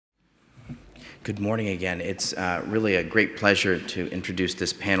Good morning again. It's really a great pleasure to introduce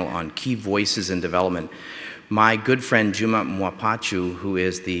this panel on key voices in development. My good friend Juma Mwapachu, who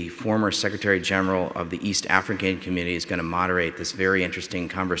is the former Secretary General of the East African Community, is going to moderate this very interesting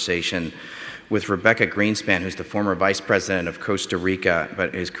conversation with Rebecca Greenspan, who's the former Vice President of Costa Rica,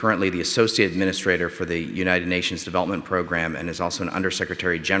 but is currently the Associate Administrator for the United Nations Development Program and is also an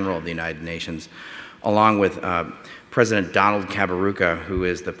Undersecretary General of the United Nations, along with President Donald Kaberuka, who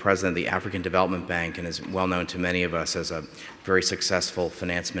is the President of the African Development Bank and is well known to many of us as a very successful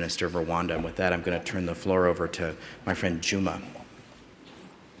finance minister of Rwanda. And with that, I'm going to turn the floor over to my friend Juma.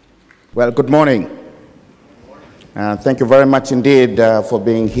 Well, good morning. Thank you very much indeed for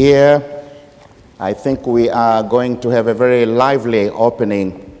being here. I think we are going to have a very lively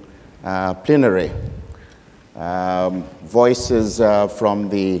opening plenary. Voices from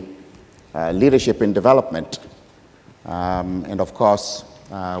the leadership in development. And of course,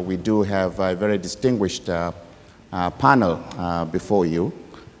 we do have a very distinguished panel before you.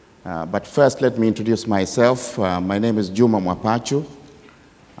 But first, let me introduce myself. My name is Juma Mwapachu.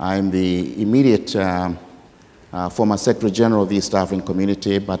 I'm the immediate former Secretary General of the East African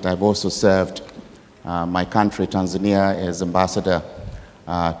Community, but I've also served my country, Tanzania, as ambassador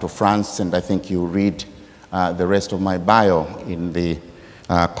to France, and I think you read the rest of my bio in the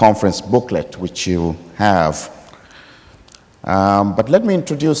conference booklet, which you have. But let me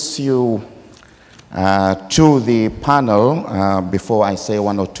introduce you to the panel before I say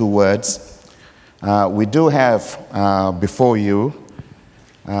one or two words. We do have before you,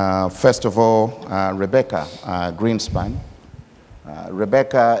 first of all, Rebecca Greenspan.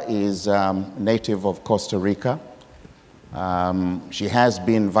 Rebecca is native of Costa Rica. She has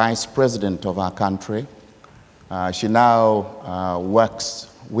been Vice President of our country. She now works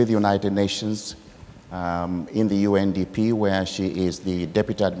with the United Nations in the UNDP, where she is the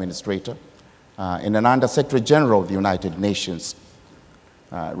Deputy Administrator and an Under-Secretary General of the United Nations.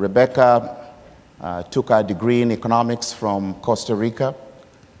 Rebecca took her degree in economics from Costa Rica,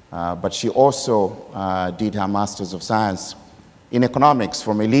 but she also did her Masters of Science in economics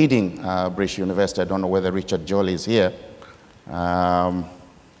from a leading British university. I don't know whether Richard Jolie is here.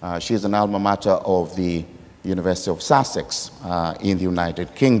 She's an alma mater of the University of Sussex in the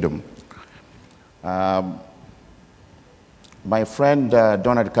United Kingdom. My friend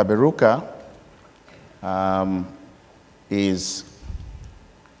Donald Kaberuka is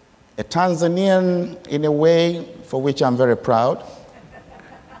a Tanzanian in a way for which I'm very proud,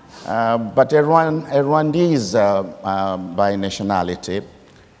 but a Rwandese by nationality.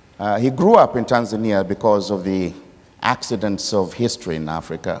 He grew up in Tanzania because of the accidents of history in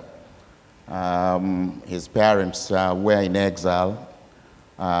Africa. His parents were in exile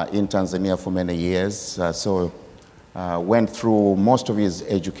in Tanzania for many years, so went through most of his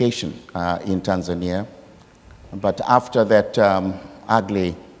education in Tanzania. But after that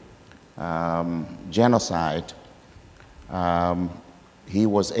ugly genocide, he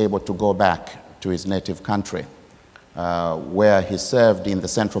was able to go back to his native country, where he served in the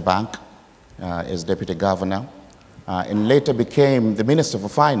central bank as deputy governor, and later became the Minister for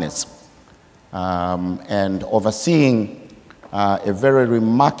Finance, and overseeing a very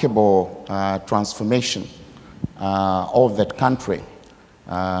remarkable transformation of that country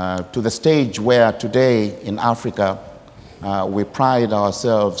to the stage where today in Africa we pride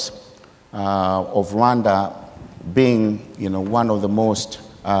ourselves of Rwanda being, one of the most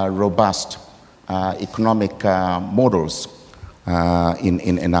robust economic models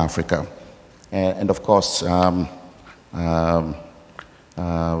in Africa. And of course,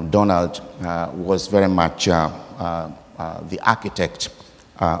 Donald was very much the architect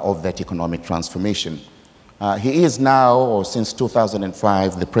of that economic transformation. He is now, or since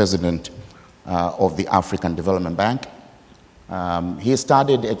 2005, the president of the African Development Bank. He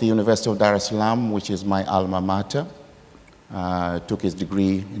studied at the University of Dar es Salaam, which is my alma mater, took his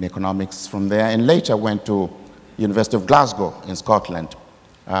degree in economics from there, and later went to University of Glasgow in Scotland,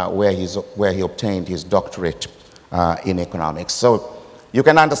 where he obtained his doctorate in economics. So you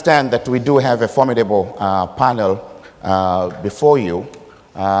can understand that we do have a formidable panel before you,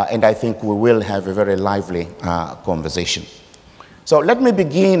 and I think we will have a very lively conversation. So let me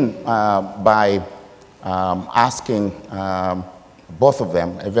begin by asking both of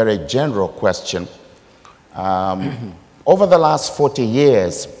them a very general question. Over the last 40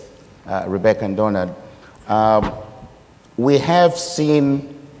 years, Rebecca and Donald, we have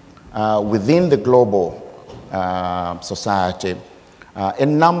seen within the global society a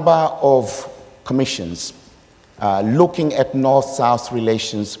number of commissions looking at North-South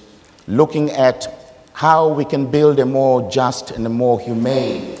relations, looking at how we can build a more just and a more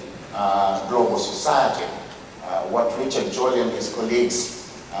humane global society. What Richard Jolly and his colleagues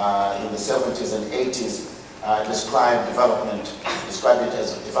in the 70s and 80s described it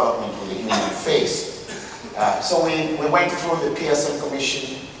as a development with a human face. So we went through the Pearson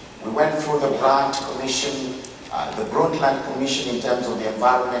Commission, we went through the Grant Commission, the Brundtland Commission in terms of the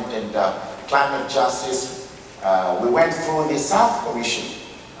environment and climate justice. We went through the South Commission,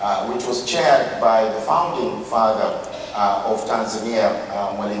 which was chaired by the founding father of Tanzania,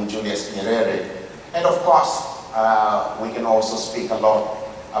 Mwalimu Julius Nyerere. And of course, we can also speak a lot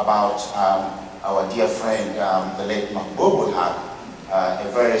about our dear friend, the late Mahbub Haq,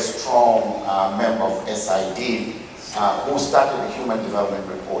 a very strong member of SID, who started the Human Development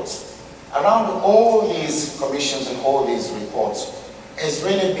Reports. Around all these commissions and all these reports has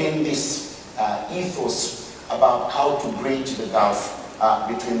really been this ethos about how to bridge the gulf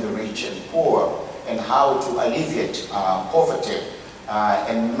between the rich and poor, and how to alleviate poverty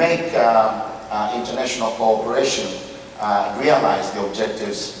and make international cooperation realize the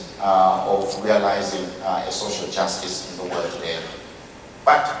objectives of realizing a social justice in the world today.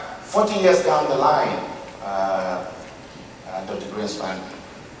 But 40 years down the line, Dr. Greenspan,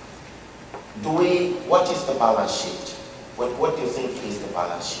 what is the balance sheet? What do you think is the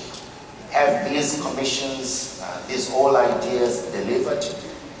balance sheet? Have these commissions, these all ideas delivered,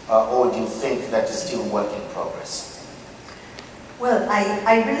 or do you think that is still work in progress? Well,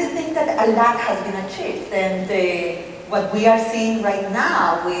 I really think that a lot has been achieved, and what we are seeing right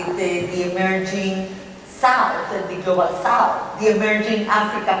now with the emerging South, the global South, the emerging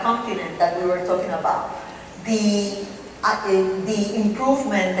Africa continent that we were talking about, the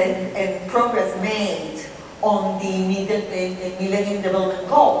improvement and progress made on the Millennium Development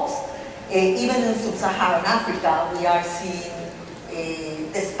Goals. Even in Sub-Saharan Africa, we are seeing,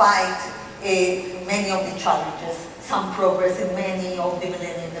 despite many of the challenges, some progress in many of the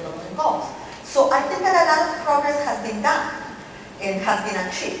Millennium Development Goals. So I think that a lot of progress has been done and has been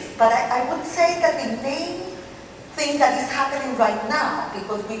achieved. But I would say that the main thing that is happening right now,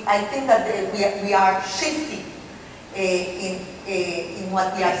 because I think that we are shifting in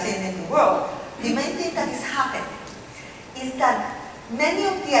what we are seeing in the world, the main thing that is happening is that many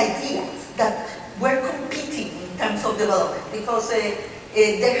of the ideas that were competing in terms of development, because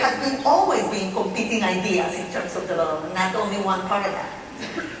there has always been competing ideas in terms of development, not only one paradigm.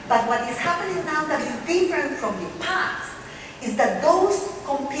 But what is happening now that is different from the past is that those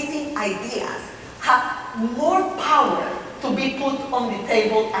competing ideas have more power to be put on the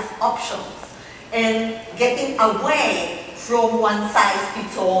table as options and getting away from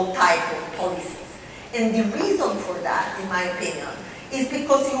one-size-fits-all type of policies. And the reason for that, in my opinion, is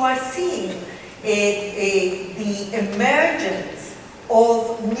because you are seeing the emergence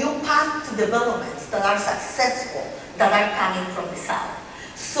of new paths to developments that are successful, that are coming from the South.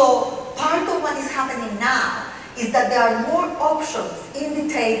 So part of what is happening now is that there are more options in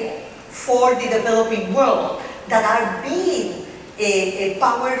the table for the developing world that are being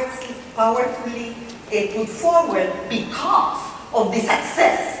powerfully put forward because of the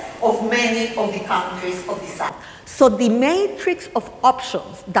success of many of the countries of the South. So the matrix of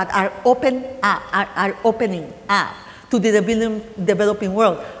options that are opening up to the developing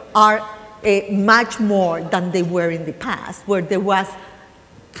world are much more than they were in the past, where there was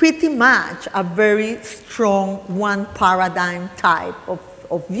pretty much a very strong one paradigm type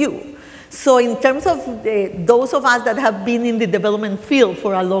of view. So in terms of those of us that have been in the development field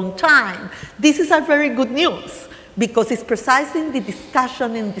for a long time, this is a very good news, because it's precisely in the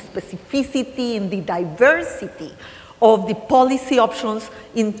discussion, in the specificity, in the diversity of the policy options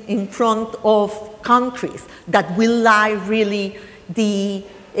in front of countries that will lie really the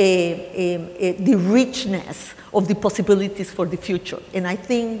richness of the possibilities for the future. And I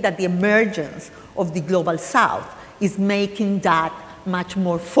think that the emergence of the Global South is making that much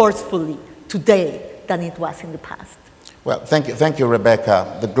more forcefully today than it was in the past. Well, thank you,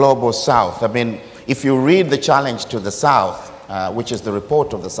 Rebecca. The Global South, I mean, if you read The Challenge to the South, which is the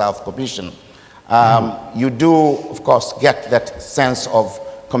report of the South Commission, you do, of course, get that sense of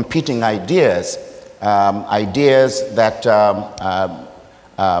competing ideas, ideas that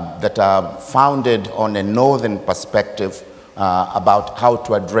are founded on a northern perspective about how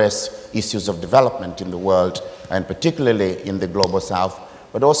to address issues of development in the world, and particularly in the Global South,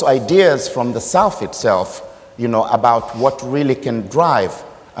 but also ideas from the South itself, you know, about what really can drive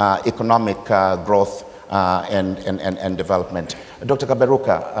economic growth and development. Dr.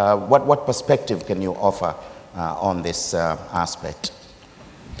 Kaberuka, what perspective can you offer on this aspect?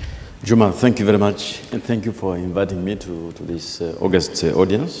 Juma, thank you very much, and thank you for inviting me to this August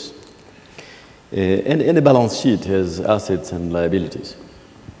audience. Any balance sheet has assets and liabilities.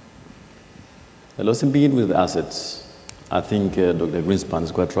 Let's begin with assets. I think Dr. Greenspan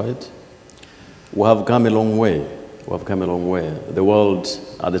is quite right. We have come a long way. We have come a long way. The world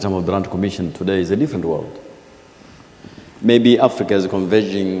at the time of the Durant Commission today is a different world. Maybe Africa is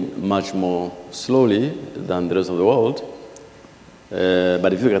converging much more slowly than the rest of the world.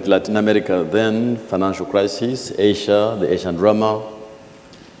 But if you look at Latin America, then financial crisis, Asia, the Asian drama,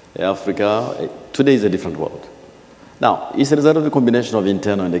 Africa, today is a different world. Now, it's a result of a combination of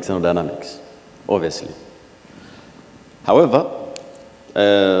internal and external dynamics, obviously. However,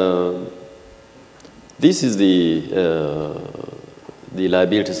 this is the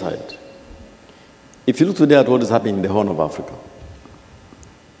liability side. If you look today at what is happening in the Horn of Africa,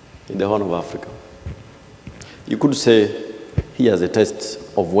 you could say, here's a test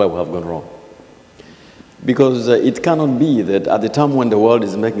of where we have gone wrong. Because it cannot be that at the time when the world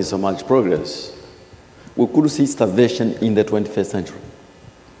is making so much progress, we could see starvation in the 21st century.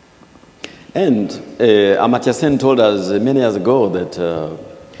 And Amartya Sen told us many years ago that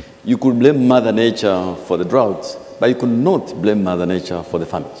you could blame Mother Nature for the droughts, but you could not blame Mother Nature for the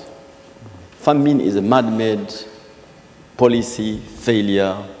famines. Famine is a man-made policy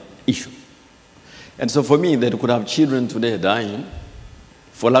failure issue. And so for me, that could have children today dying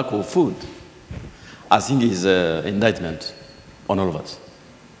for lack of food, I think is an indictment on all of us.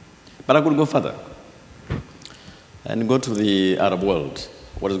 But I could go further and go to the Arab world,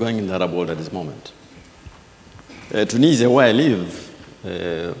 what is going in the Arab world at this moment. Tunisia, where I live,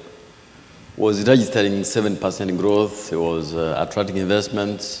 was registering 7% growth. It was attracting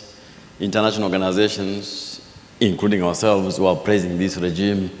investments. International organizations, including ourselves, who are praising this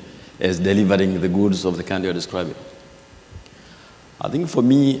regime as delivering the goods of the kind you're describing. I think for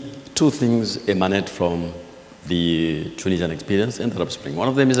me, two things emanate from the Tunisian experience and the Arab Spring. One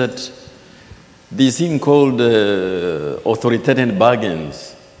of them is that this thing called authoritarian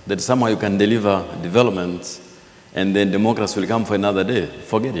bargains, that somehow you can deliver development and then democracy will come for another day.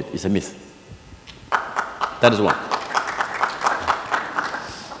 Forget it, it's a myth. That is one.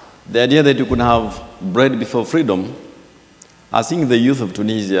 The idea that you could have bread before freedom, I think the youth of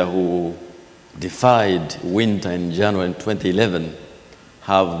Tunisia who defied winter in January 2011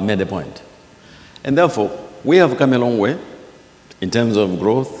 have made a point. And therefore, we have come a long way in terms of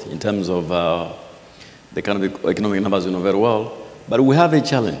growth, in terms of the kind of economic numbers you know very well, but we have a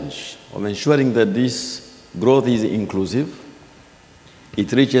challenge of ensuring that this growth is inclusive,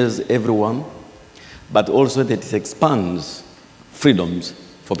 it reaches everyone, but also that it expands freedoms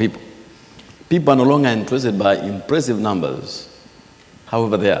for people. People are no longer interested by impressive numbers,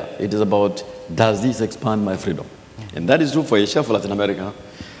 however they are. It is about, does this expand my freedom? And that is true for Asia, for Latin America,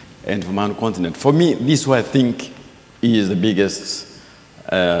 and for my own continent. For me, this is what I think is the biggest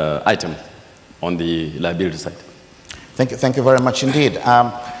item on the liability side. Thank you very much indeed.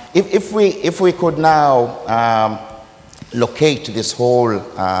 If we could now locate this whole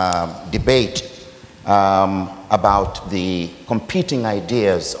debate about the competing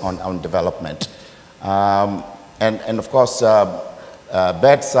ideas on development. And of course,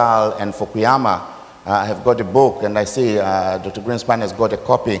 Bedsal and Fukuyama have got a book, and I see Dr. Greenspan has got a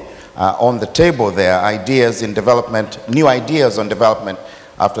copy on the table there, Ideas in Development, New Ideas on Development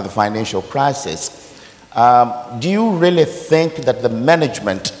After the Financial Crisis. Do you really think that the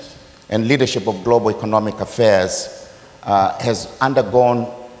management and leadership of global economic affairs has undergone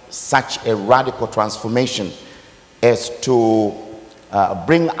such a radical transformation as to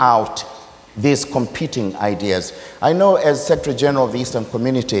bring out these competing ideas? I know as Secretary General of the Eastern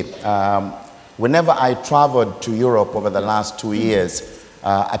Community, whenever I traveled to Europe over the last 2 years,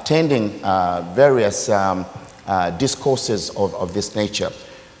 attending various discourses of this nature,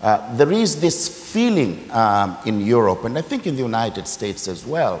 there is this feeling in Europe, and I think in the United States as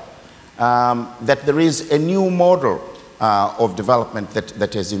well, that there is a new model of development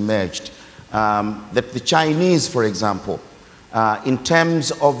that has emerged. That the Chinese, for example, in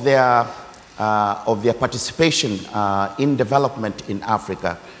terms of their participation in development in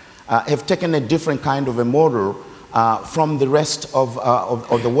Africa, have taken a different kind of a model from the rest of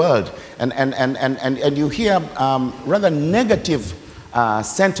the world. And you hear rather negative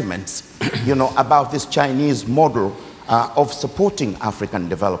sentiments, you know, about this Chinese model of supporting African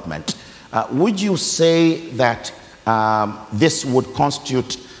development. Would you say that this would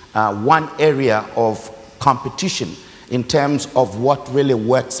constitute one area of competition in terms of what really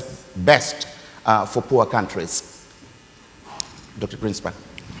works best for poor countries? Dr. Greenspan.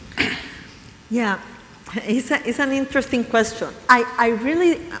 Yeah, it's an interesting question. I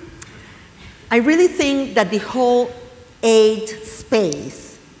really think that the whole aid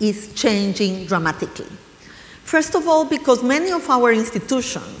space is changing dramatically. First of all, because many of our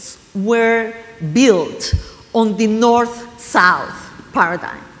institutions were built on the north-south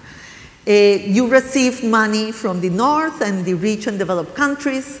paradigm. You receive money from the north and the rich and developed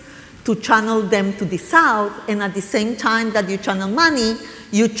countries to channel them to the south, and at the same time that you channel money,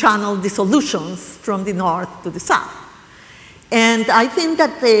 you channel the solutions from the north to the south. And I think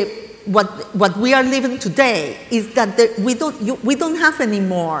that what we are living today is that we don't have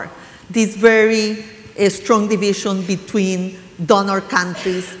anymore this very strong division between donor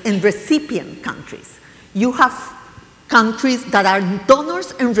countries and recipient countries. You have countries that are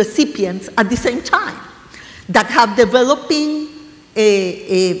donors and recipients at the same time, that have developing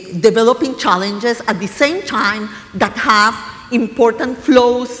challenges at the same time, that have important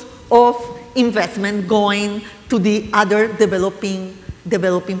flows of investment going to the other developing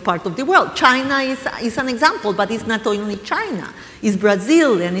part of the world. China is an example, but it's not only China. It's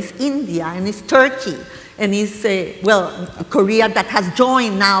Brazil, and it's India, and it's Turkey, and it's, Korea that has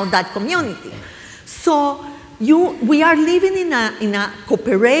joined now that community. So we are living in a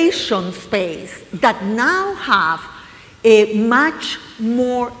cooperation space that now have much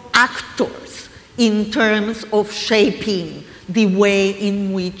more actors in terms of shaping the way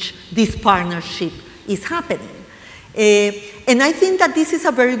in which this partnership is happening. And I think that this is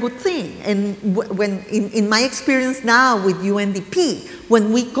a very good thing. And when, in my experience now with UNDP,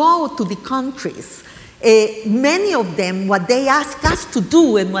 when we go to the countries, many of them, what they ask us to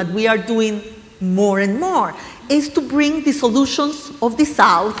do and what we are doing more and more is to bring the solutions of the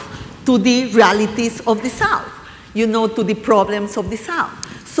South to the realities of the South, you know, to the problems of the South.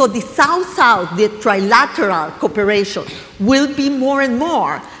 So the South-South, the trilateral cooperation, will be more and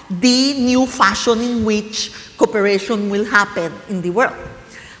more the new fashion in which cooperation will happen in the world.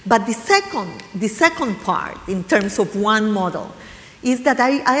 But the second part, in terms of one model, is that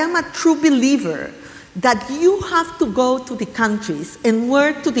I am a true believer that you have to go to the countries and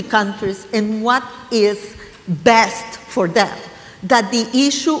work to the countries and what is best for them. That the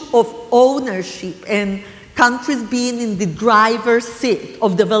issue of ownership and countries being in the driver's seat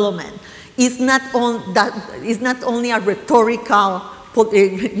of development is not only a rhetorical,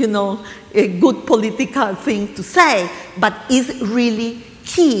 you know, a good political thing to say, but is really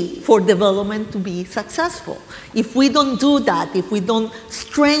key for development to be successful. If we don't do that, if we don't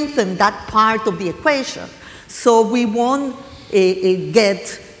strengthen that part of the equation, so we won't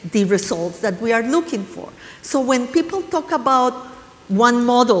get the results that we are looking for. So when people talk about one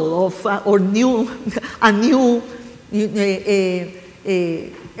model of, or a new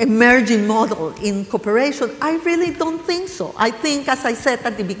emerging model in cooperation, I really don't think so. I think, as I said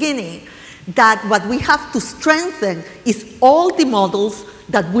at the beginning, that what we have to strengthen is all the models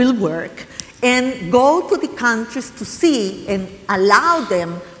that will work and go to the countries to see and allow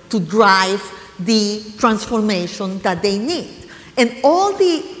them to drive the transformation that they need. And all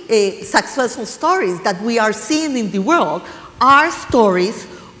the successful stories that we are seeing in the world are stories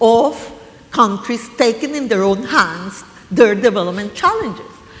of countries taking in their own hands their development challenges.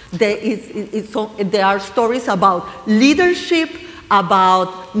 There are stories about leadership,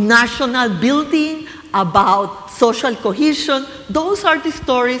 about national building, about social cohesion. Those are the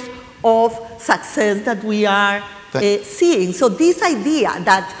stories of success that we are seeing. So this idea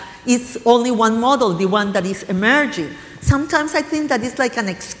that it's only one model, the one that is emerging, sometimes I think that it's like an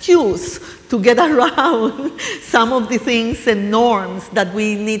excuse to get around some of the things and norms that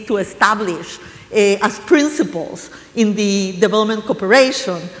we need to establish as principles in the development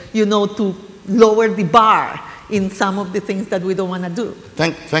cooperation, you know, to lower the bar in some of the things that we don't want to do.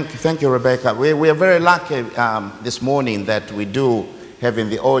 Thank you, Rebecca. We are very lucky this morning that we do have in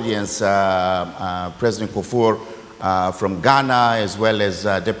the audience President Kufur from Ghana, as well as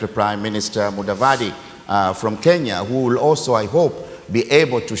Deputy Prime Minister Mudavadi from Kenya, who will also, I hope, be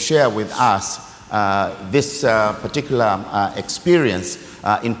able to share with us this particular experience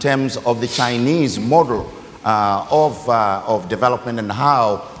in terms of the Chinese model of development and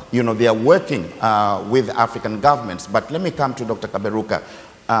how, you know, they are working with African governments. But let me come to Dr. Kaberuka.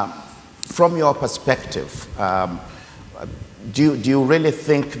 From your perspective, do you really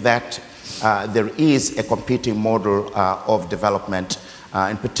think that there is a competing model of development,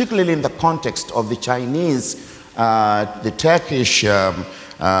 and particularly in the context of the Chinese, the Turkish,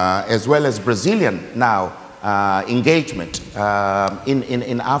 as well as Brazilian now engagement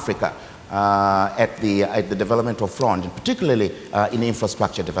in Africa at the developmental front, and particularly in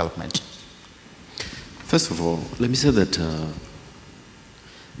infrastructure development? First of all, let me say that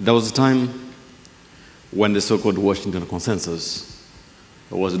there was a time when the so-called Washington Consensus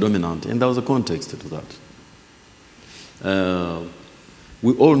was dominant, and there was a context to that.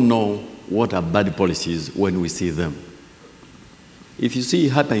 We all know what are bad policies when we see them. If you see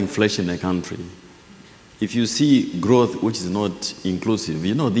hyperinflation in a country, if you see growth which is not inclusive,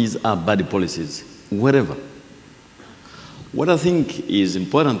 you know these are bad policies, wherever. What I think is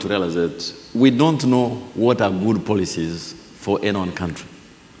important to realize that we don't know what are good policies for any one country.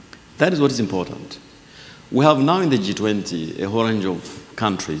 That is what is important. We have now in the G20 a whole range of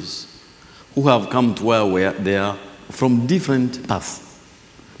countries who have come to where they are from different paths,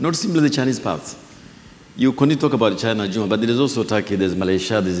 not simply the Chinese path. You continue to talk about China, Juma, but there is also Turkey, there's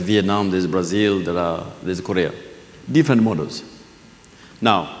Malaysia, there's Vietnam, there's Brazil, there's Korea. Different models.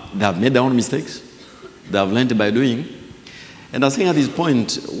 Now, they have made their own mistakes. They have learned by doing. And I think at this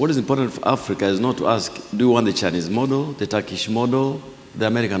point, what is important for Africa is not to ask, do you want the Chinese model, the Turkish model, the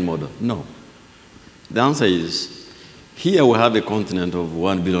American model? No. The answer is, here we have a continent of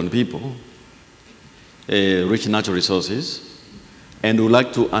 1 billion people, rich in natural resources, and we would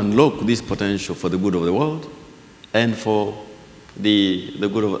like to unlock this potential for the good of the world and for the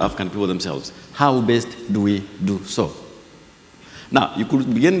good of African people themselves. How best do we do so? Now, you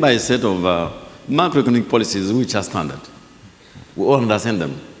could begin by a set of macroeconomic policies which are standard. We all understand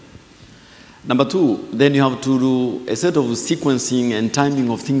them. Number two, then you have to do a set of sequencing and timing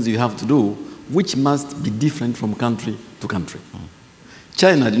of things you have to do, which must be different from country to country.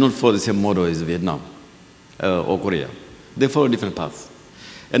 China did not follow the same model as Vietnam or Korea. They follow different paths.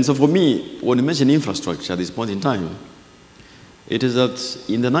 And so for me, when you mention infrastructure at this point in time, it is that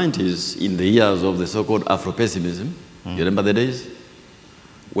in the 90s, in the years of the so-called Afro-pessimism, you remember the days?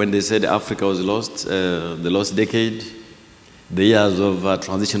 When they said Africa was lost, the lost decade, the years of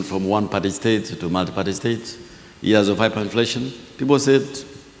transition from one-party state to multi-party state, years of hyperinflation, people said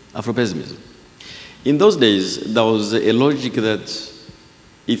Afro-pessimism. In those days, there was a logic that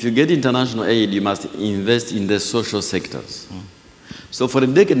if you get international aid, you must invest in the social sectors. So for a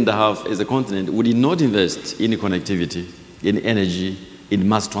decade and a half as a continent, we did not invest in connectivity, in energy, in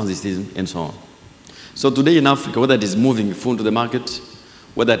mass transit, and so on. So today in Africa, whether it is moving food to the market,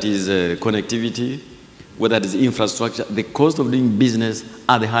 whether it is connectivity, whether it is infrastructure, the cost of doing business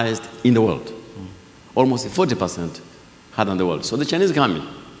are the highest in the world. Almost 40% higher in the world. So the Chinese come in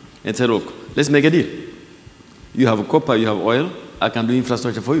and say, look, let's make a deal. You have copper, you have oil, I can do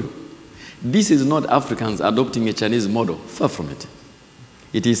infrastructure for you. This is not Africans adopting a Chinese model, far from it.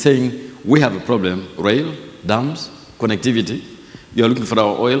 It is saying, we have a problem, rail, dams, connectivity. You are looking for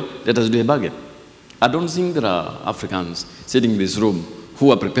our oil, let us do a bargain. I don't think there are Africans sitting in this room who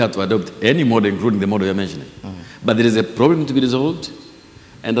are prepared to adopt any model, including the model you're mentioning. But there is a problem to be resolved,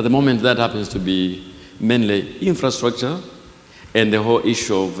 and at the moment that happens to be mainly infrastructure and the whole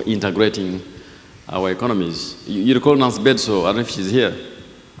issue of integrating our economies. You recall Nancy Bedso, I don't know if she's here.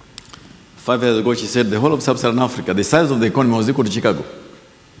 5 years ago, she said the whole of sub-Saharan Africa, the size of the economy was equal to Chicago,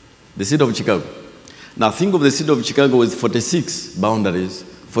 the city of Chicago. Now think of the city of Chicago with 46 boundaries,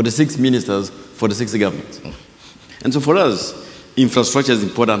 46 ministers, 46 governments. And so for us, infrastructure is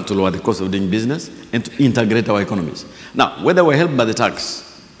important to lower the cost of doing business and to integrate our economies. Now, whether we're helped by the tax,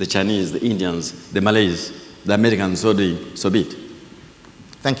 the Chinese, the Indians, the Malays, the Americans, so be it.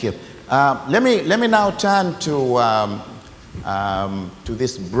 Thank you. Let me now turn to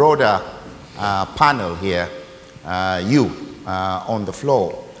this broader panel here, on the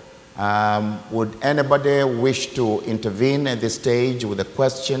floor. Would anybody wish to intervene at this stage with a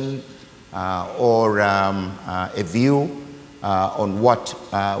question or a view on what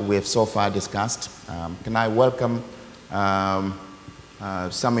we have so far discussed? Can I welcome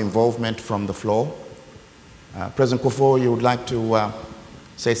some involvement from the floor? President Kufuor, you would like to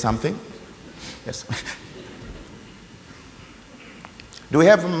say something? Yes. Do we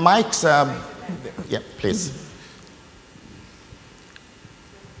have mics? Yeah, please.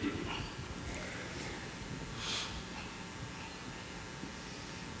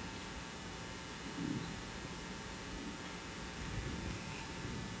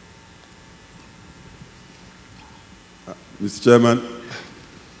 Mr. Chairman,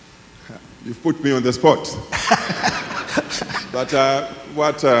 you've put me on the spot. But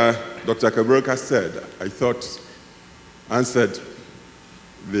what Dr. Kabroka said, I thought answered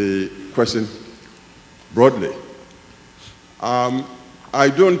the question broadly. I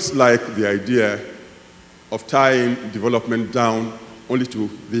don't like the idea of tying development down only to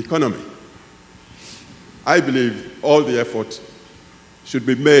the economy. I believe all the effort should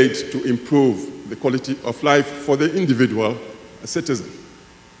be made to improve the quality of life for the individual citizen.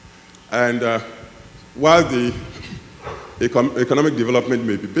 And while the economic development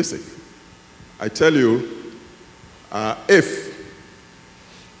may be basic, I tell you, if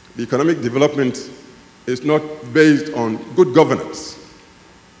the economic development is not based on good governance,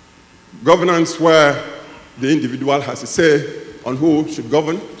 governance where the individual has a say on who should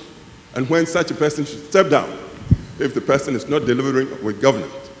govern and when such a person should step down if the person is not delivering with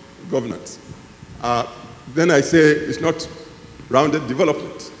governance. Then I say it's not rounded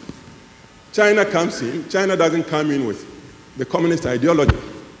development. China comes in. China doesn't come in with the communist ideology.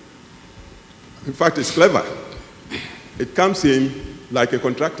 In fact, it's clever. It comes in like a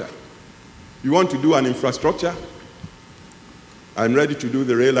contractor. You want to do an infrastructure? I'm ready to do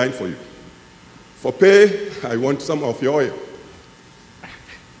the rail line for you. For pay, I want some of your oil.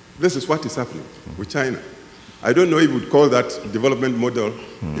 This is what is happening with China. I don't know if you would call that development model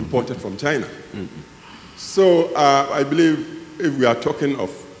imported from China. So I believe if we are talking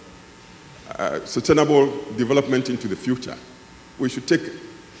of sustainable development into the future, we should take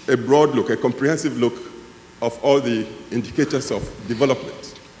a broad look, a comprehensive look of all the indicators of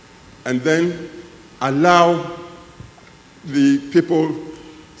development, and then allow the people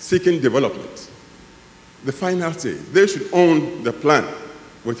seeking development the final say. They should own the plan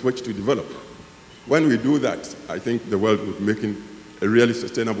with which to develop. When we do that, I think the world would be making a really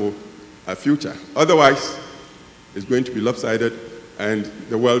sustainable future. Otherwise, it's going to be lopsided, and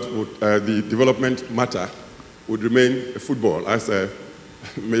the world would, the development matter would remain a football, as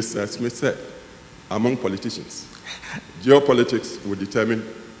Ms. Smith said, among politicians. Geopolitics would determine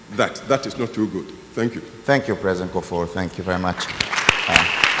that. That is not too good. Thank you. Thank you, President Kufuor. Thank you very much.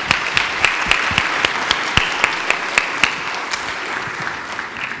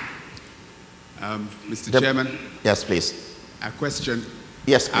 Mr. Chairman. Yes, please. A question.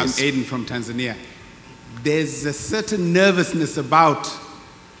 Yes, please. I'm Aiden from Tanzania. There's a certain nervousness about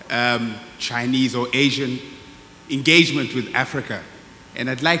Chinese or Asian engagement with Africa. And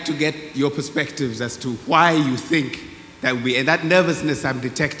I'd like to get your perspectives as to why you think that would be, and that nervousness I'm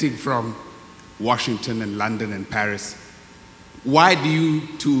detecting from Washington and London and Paris. Why do you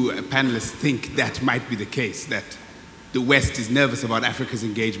two panelists think that might be the case, that the West is nervous about Africa's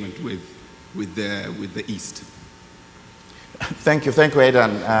engagement with the East? Thank you,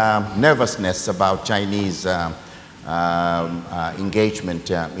 Aidan. Nervousness about Chinese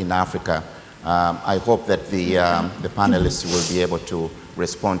engagement in Africa. I hope that the panelists will be able to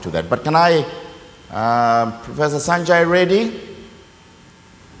respond to that. But can I, Professor Sanjay Reddy,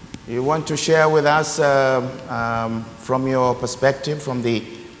 you want to share with us from your perspective, from the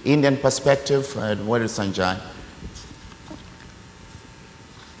Indian perspective? Where is Sanjay?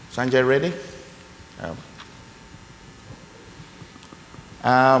 Sanjay Reddy?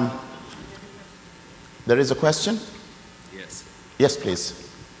 There is a question? Yes. Yes, please.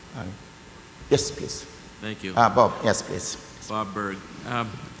 Yes, please. Thank you. Bob, yes, please. Bob Berg.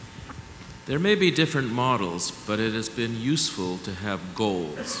 There may be different models, but it has been useful to have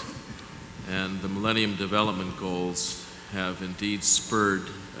goals. And the Millennium Development Goals have indeed spurred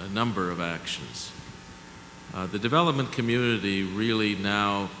a number of actions. The development community really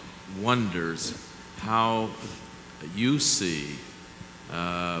now wonders how you see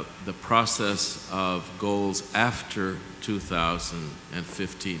the process of goals after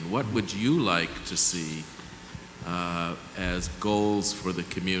 2015. What would you like to see as goals for the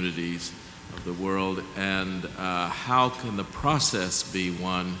communities of the world, and how can the process be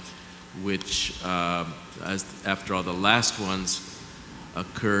one which, after all, the last ones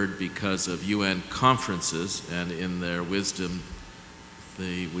occurred because of UN conferences, and in their wisdom,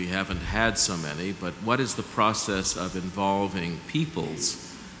 we haven't had so many, but what is the process of involving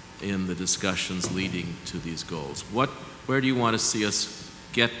peoples in the discussions leading to these goals? Where do you want to see us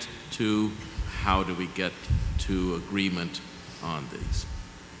get to? How do we get to agreement on these?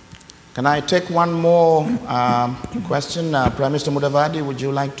 Can I take one more question? Prime Minister Mudavadi, would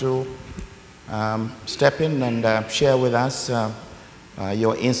you like to step in and share with us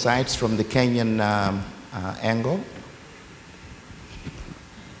your insights from the Kenyan angle?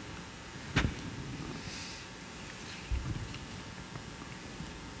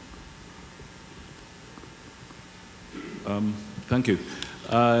 Thank you.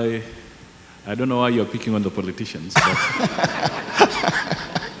 I don't know why you're picking on the politicians,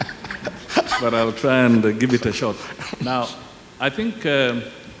 but I'll try and give it a shot. Now, I think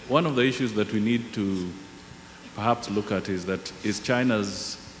one of the issues that we need to perhaps look at is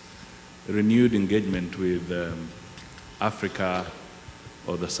China's renewed engagement with Africa,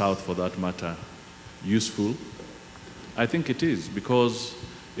 or the South for that matter, useful? I think it is, because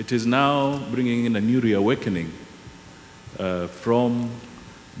it is now bringing in a new reawakening from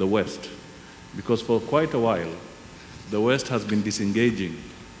the West, because for quite a while the West has been disengaging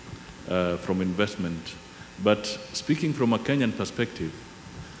from investment. But speaking from a Kenyan perspective,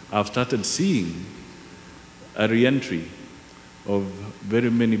 I've started seeing a re-entry of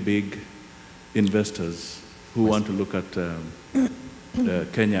very many big investors who want to look at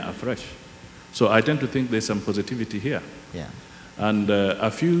Kenya afresh. So I tend to think there's some positivity here. Yeah. And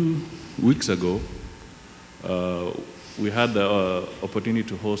a few weeks ago, we had the opportunity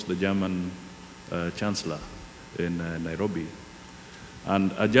to host the German Chancellor in Nairobi.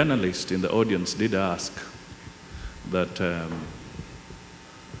 And a journalist in the audience did ask that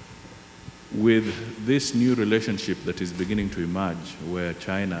with this new relationship that is beginning to emerge, where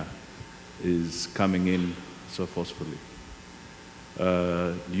China is coming in so forcefully,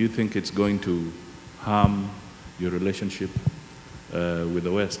 do you think it's going to harm your relationship with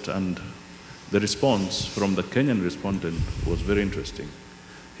the West? And the response from the Kenyan respondent was very interesting.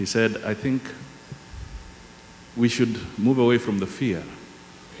 He said, I think we should move away from the fear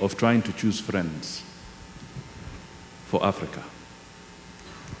of trying to choose friends for Africa.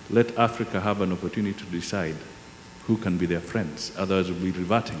 Let Africa have an opportunity to decide who can be their friends. Otherwise, we'll be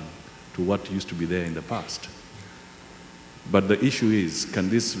reverting to what used to be there in the past. But the issue is, can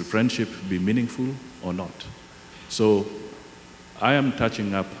this friendship be meaningful or not? So I am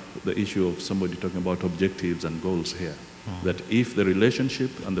touching up the issue of somebody talking about objectives and goals here. That if the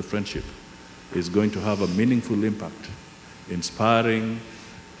relationship and the friendship is going to have a meaningful impact, inspiring,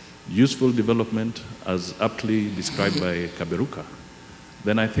 useful development, as aptly described by Kaberuka,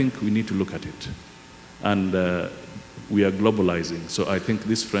 then I think we need to look at it. And we are globalizing, so I think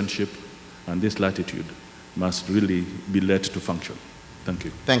this friendship and this latitude must really be led to function. Thank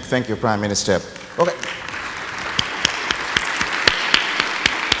you. Thank you, Prime Minister. Okay.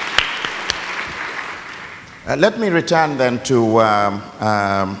 Let me return then to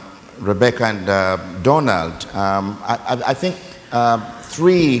Rebecca and Donald. I think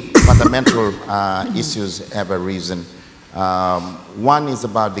three fundamental issues have arisen. One is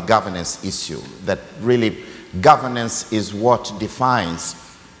about the governance issue, that really governance is what defines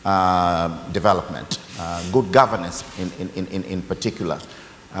development, good governance in particular.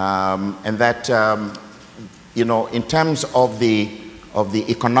 And that, you know, in terms of the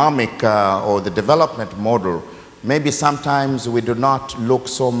economic or the development model, maybe sometimes we do not look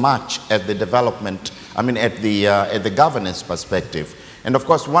so much at the development, at the governance perspective. And of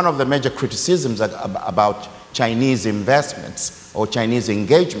course, one of the major criticisms about Chinese investments or Chinese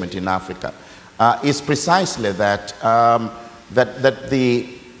engagement in Africa is precisely that,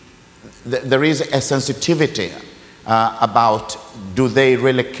 there is a sensitivity about, do they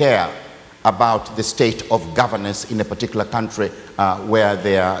really care about the state of governance in a particular country where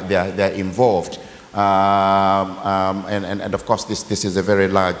they're involved. And of course, this is a very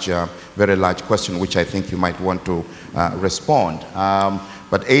large question, which I think you might want to respond.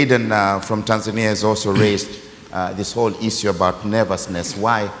 But Aidan from Tanzania has also raised this whole issue about nervousness.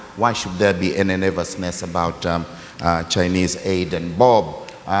 Why should there be any nervousness about Chinese aid? And Bob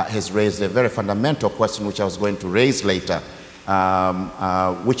has raised a very fundamental question, which I was going to raise later,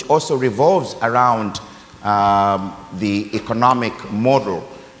 which also revolves around the economic model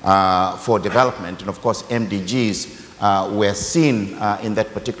for development. And of course, MDGs were seen in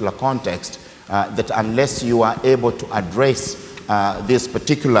that particular context, that unless you are able to address these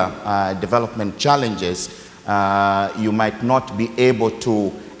particular development challenges, you might not be able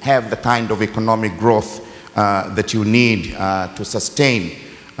to have the kind of economic growth that you need to sustain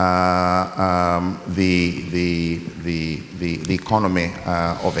the economy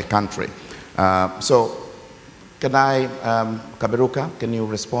of a country. So can I, Kaberuka, can you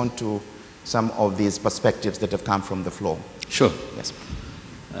respond to some of these perspectives that have come from the floor? Sure. Yes.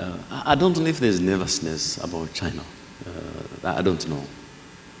 I don't know if there's nervousness about China. I don't know,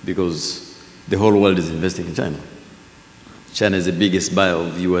 because the whole world is investing in China. China is the biggest buyer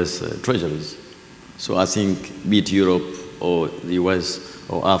of US treasuries. So I think, be it Europe or the US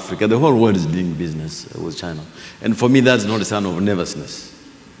or Africa, the whole world is doing business with China. And for me, that's not a sign of nervousness.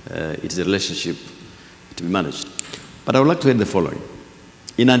 It's a relationship to be managed. But I would like to add the following.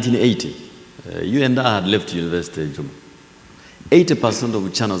 In 1980, you and I had left university, Juma. 80%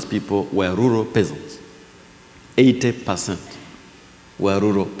 of China's people were rural peasants. 80% were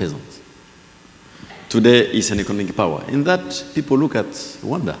rural peasants. Today is an economic power. In that, people look at,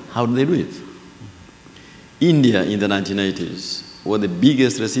 wonder, how do they do it? India in the 1980s was the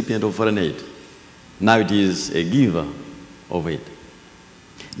biggest recipient of foreign aid. Now it is a giver of aid.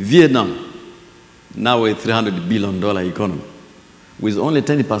 Vietnam, now a $300 billion economy, with only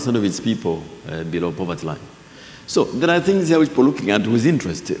 10% of its people below poverty line. So there are things here which people are looking at with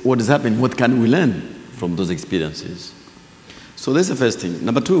interest. What is happening? What can we learn from those experiences? So that's the first thing.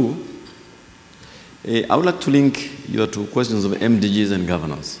 Number two, I would like to link your two questions of MDGs and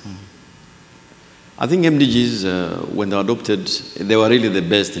governance. I think MDGs, when they were adopted, they were really the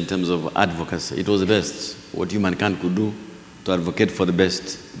best in terms of advocacy. It was the best, what humankind could do to advocate for the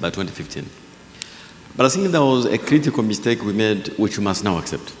best by 2015. But I think there was a critical mistake we made, which we must now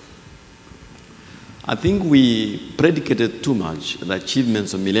accept. I think we predicated too much the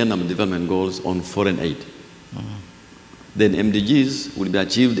achievements of Millennium Development Goals on foreign aid. Then MDGs will be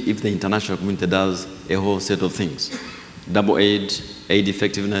achieved if the international community does a whole set of things. Double aid, aid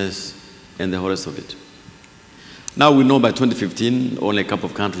effectiveness, and the whole rest of it. Now we know by 2015, only a couple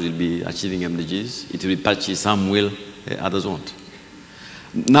of countries will be achieving MDGs. It will be patchy, some will, others won't.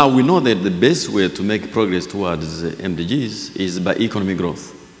 Now we know that the best way to make progress towards MDGs is by economic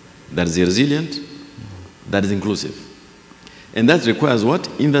growth. That is resilient, that is inclusive. And that requires what?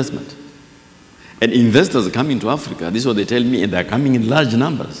 Investment. And investors are coming to Africa, this is what they tell me, and they're coming in large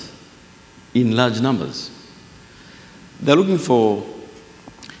numbers. In large numbers. They're looking for,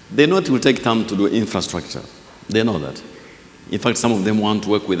 they know it will take time to do infrastructure. They know that. In fact, some of them want to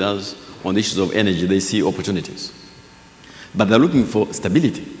work with us on the issues of energy. They see opportunities. But they're looking for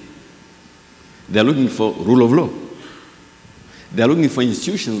stability. They're looking for rule of law. They're looking for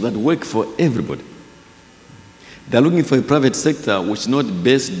institutions that work for everybody. They're looking for a private sector which is not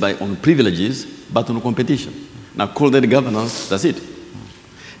based on privileges, but on competition. Now call that governance, that's it.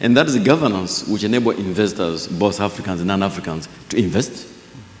 And that is governance which enables investors, both Africans and non-Africans, to invest,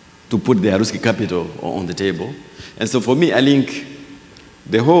 to put their risky capital on the table. And so for me, I link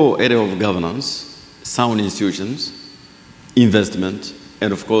the whole area of governance, sound institutions, investment,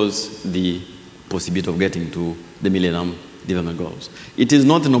 and of course, the possibility of getting to the Millennium Development Goals. It is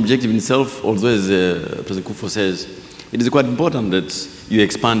not an objective in itself, although as President Kufuor says, it is quite important that you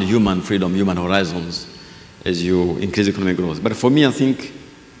expand human freedom, human horizons, as you increase economic growth. But for me, I think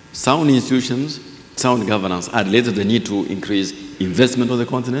sound institutions, sound governance are related to the need to increase investment on the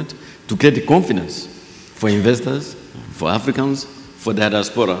continent, to create confidence for investors, for Africans, for the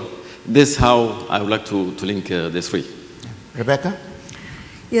diaspora. That's how I would like to link the three. Rebecca?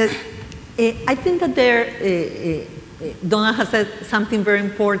 Yes, I think that Donna has said something very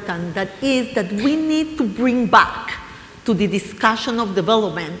important, that is that we need to bring back to the discussion of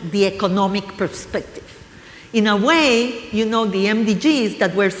development the economic perspective. In a way, you know, the MDGs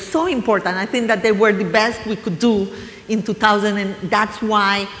that were so important, I think that they were the best we could do in 2000, and that's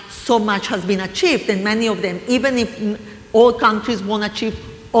why so much has been achieved, and many of them, even if all countries won't achieve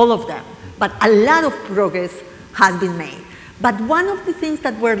all of them, but a lot of progress has been made. But one of the things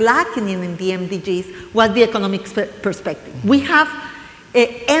that we're lacking in the MDGs was the economic perspective. We have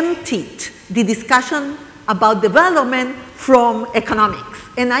emptied the discussion about development from economics,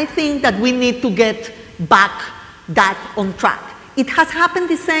 and I think that we need to get back that on track. It has happened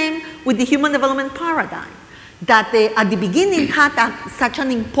the same with the human development paradigm, that at the beginning had such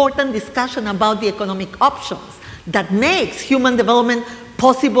an important discussion about the economic options that makes human development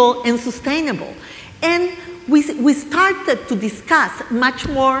possible and sustainable. And we started to discuss much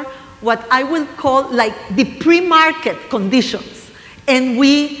more what I will call like the pre-market conditions. And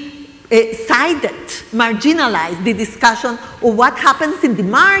we marginalized the discussion of what happens in the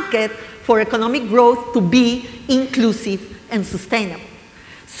market for economic growth to be inclusive and sustainable.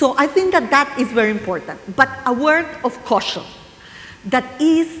 So I think that that is very important. But a word of caution, that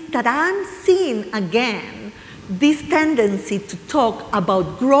is that I'm seeing again this tendency to talk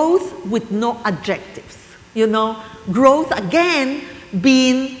about growth with no adjectives. You know, growth again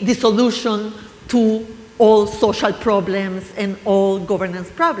being the solution to all social problems and all governance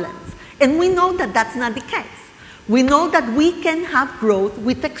problems. And we know that that's not the case. We know that we can have growth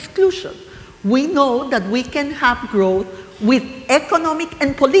with exclusion. We know that we can have growth with economic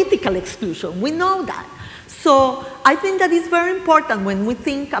and political exclusion. We know that. So I think that is very important when we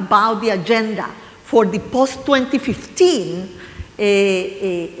think about the agenda for the post-2015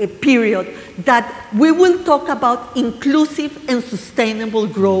 period, that we will talk about inclusive and sustainable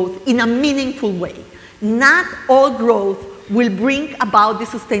growth in a meaningful way. Not all growth will bring about the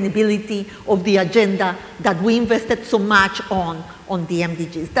sustainability of the agenda that we invested so much on the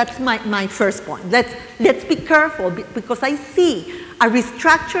MDGs. That's my first point. Let's be careful, because I see a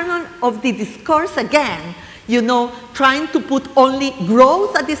restructuring of the discourse again, you know, trying to put only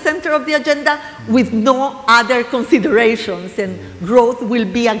growth at the center of the agenda with no other considerations. And growth will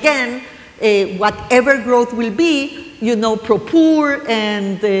be, again, whatever growth will be, you know, pro-poor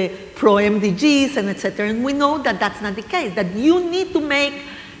and pro-MDGs and etc. And we know that that's not the case, that you need to make,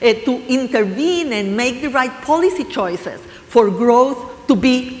 to intervene and make the right policy choices for growth to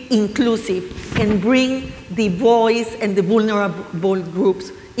be inclusive and bring the voice and the vulnerable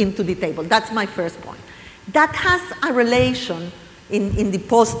groups into the table. That's my first point. That has a relation in the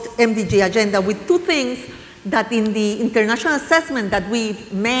post-MDG agenda with two things that in the international assessment that we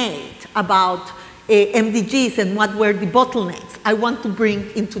made about MDGs and what were the bottlenecks, I want to bring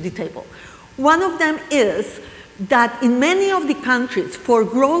into the table. One of them is that in many of the countries, for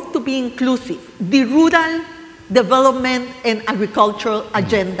growth to be inclusive, the rural development and agricultural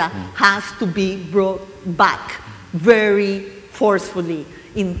agenda has to be brought back very forcefully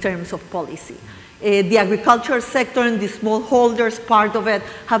in terms of policy. The agricultural sector and the smallholders part of it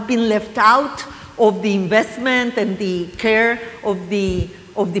have been left out of the investment and the care of the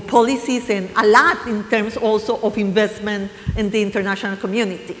policies, and a lot in terms also of investment in the international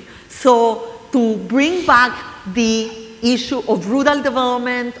community. So to bring back the issue of rural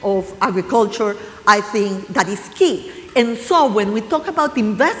development, of agriculture, I think that is key. And so when we talk about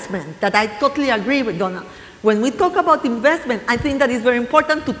investment, that I totally agree with Donna, when we talk about investment, I think that it's very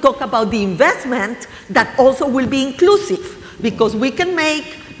important to talk about the investment that also will be inclusive, because we can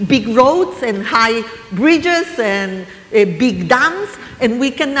make big roads and high bridges and big dams, and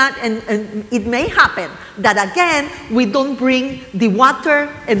we cannot, and it may happen that again, we don't bring the water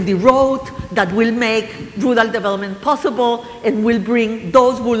and the road that will make rural development possible and will bring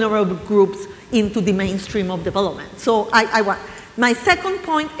those vulnerable groups into the mainstream of development. So my second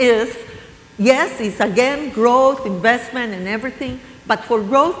point is, yes, it's again growth, investment, and everything, but for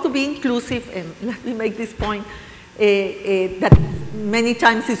growth to be inclusive, and let me make this point, that many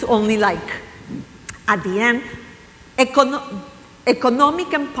times is only like at the end, economic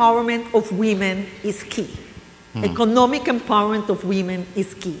empowerment of women is key. Economic empowerment of women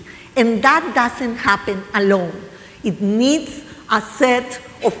is key. And that doesn't happen alone. It needs a set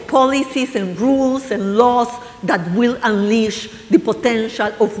of policies and rules and laws that will unleash the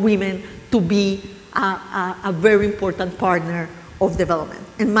potential of women to be a very important partner of development.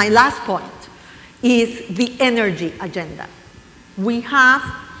 And my last point is the energy agenda. We have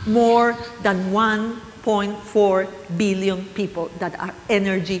more than 1.4 billion people that are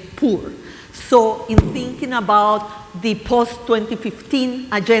energy poor. So in thinking about the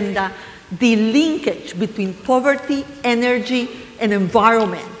post-2015 agenda, the linkage between poverty, energy, and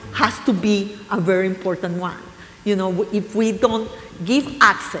environment has to be a very important one. You know, if we don't give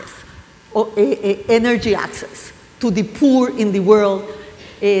access, energy access to the poor in the world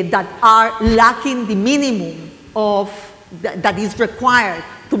that are lacking the minimum of that is required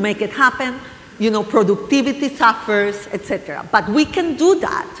to make it happen, you know, productivity suffers, etc. But we can do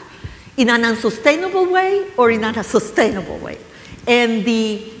that in an unsustainable way or in a sustainable way. And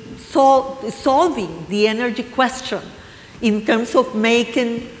solving the energy question in terms of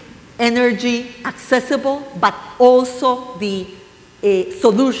making energy accessible, but also the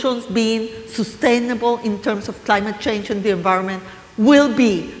solutions being sustainable in terms of climate change and the environment will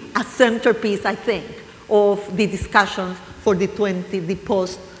be a centerpiece, I think, of the discussions for the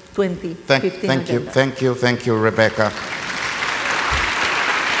post-2015 agenda. Thank you, Rebecca.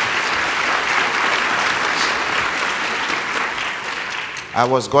 I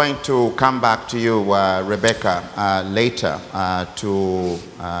was going to come back to you, Rebecca, later to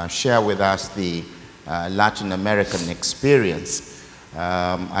share with us the Latin American experience.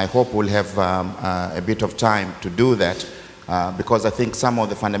 I hope we'll have a bit of time to do that because I think some of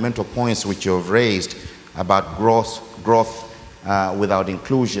the fundamental points which you've raised about growth without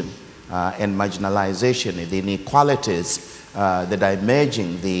inclusion and marginalization, the inequalities that are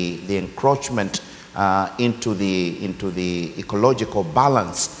emerging, the encroachment into the ecological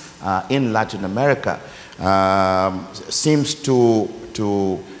balance in Latin America seems to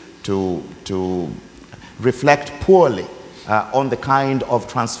reflect poorly on the kind of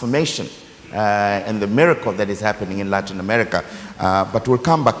transformation and the miracle that is happening in Latin America. But we'll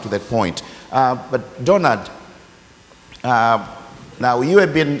come back to that point. But Donald, now you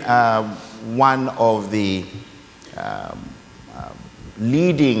have been one of the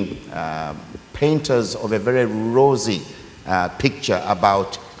leading painters of a very rosy picture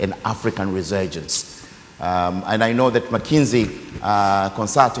about an African resurgence. And I know that McKinsey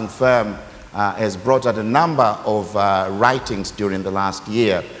consulting firm has brought out a number of writings during the last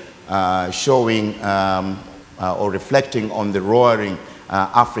year showing or reflecting on the roaring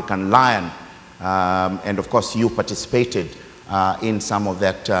African lion. And of course you participated in some of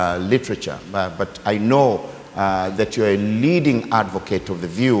that literature. But I know that you're a leading advocate of the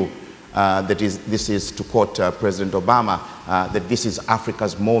view that this is, to quote President Obama, that this is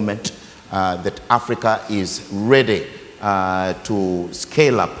Africa's moment, that Africa is ready to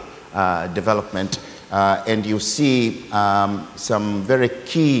scale up development, and you see some very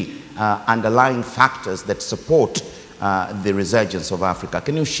key underlying factors that support the resurgence of Africa.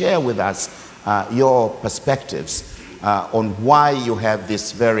 Can you share with us your perspectives on why you have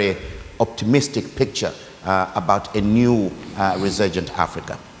this very optimistic picture about a new resurgent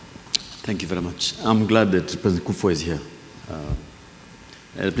Africa. Thank you very much. I'm glad that President Kufuor is here.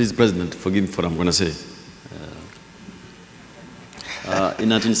 Please, President, forgive me for what I'm going to say. In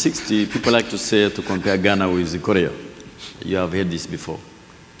 1960, people like to say, to compare Ghana with Korea. You have heard this before.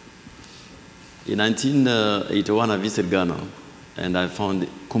 In 1981, I visited Ghana, and I found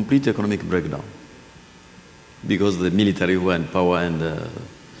complete economic breakdown because of the military who were in power and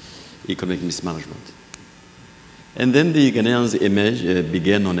economic mismanagement. And then the Ghanaians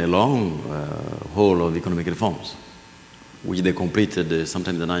began on a long haul of economic reforms, which they completed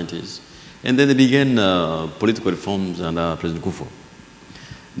sometime in the 90s. And then they began political reforms under President Kufuor.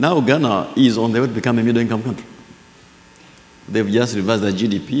 Now Ghana is on the way to become a middle-income country. They've just reversed their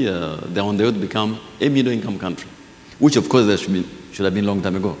GDP. They're on the way to become a middle-income country, which of course they should have been a long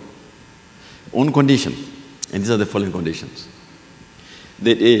time ago. On condition, and these are the following conditions: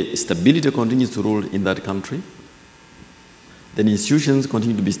 that stability continues to rule in that country, that institutions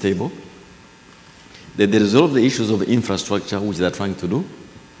continue to be stable, that they resolve the issues of infrastructure, which they're trying to do,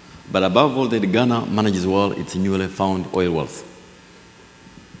 but above all, that Ghana manages well its newly found oil wealth.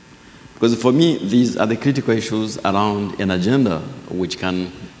 Because for me, these are the critical issues around an agenda which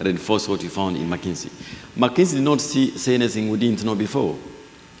can reinforce what you found in McKinsey. McKinsey did not say anything we didn't know before,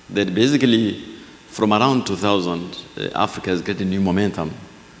 that basically from around 2000, Africa has created new momentum,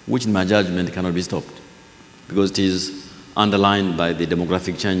 which in my judgment cannot be stopped, because it is underlined by the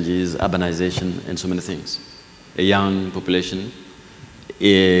demographic changes, urbanization, and so many things. A young population,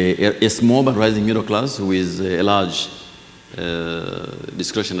 a small but rising middle class with a large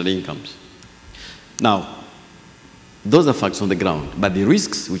discretionary incomes. Now, those are facts on the ground, but the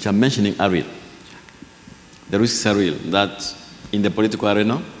risks which I'm mentioning are real. The risks are real, that in the political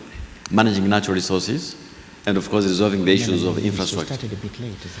arena, managing natural resources, and of course resolving the issues of infrastructure.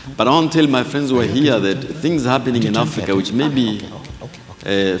 But I want to tell my friends who are here that things are happening in Africa which maybe,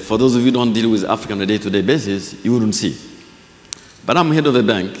 for those of you who don't deal with Africa on a day-to-day basis, you wouldn't see. But I'm head of the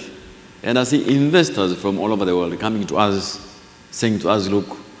bank, and I see investors from all over the world coming to us, saying to us,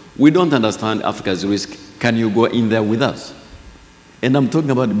 look, we don't understand Africa's risk. Can you go in there with us? And I'm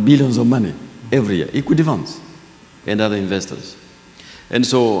talking about billions of money every year, equity funds and other investors. And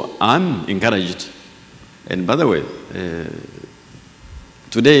so I'm encouraged. And by the way,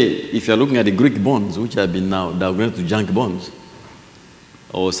 today, if you're looking at the Greek bonds, which have been now downgraded to junk bonds,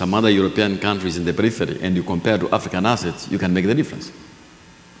 or some other European countries in the periphery, and you compare to African assets, you can make the difference.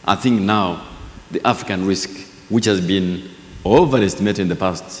 I think now the African risk, which has been overestimated in the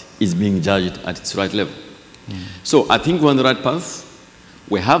past, is being judged at its right level. So I think we're on the right path.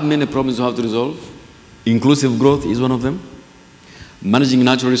 We have many problems we have to resolve. Inclusive growth is one of them. Managing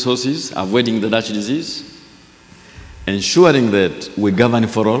natural resources, avoiding the Dutch disease, ensuring that we govern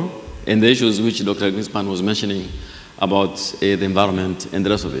for all, and the issues which Dr. Greenspan was mentioning about the environment and the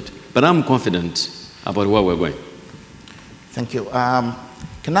rest of it. But I'm confident about where we're going. Thank you.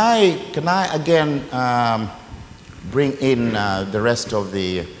 Can I again bring in the rest of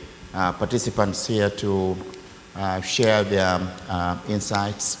the participants here to share their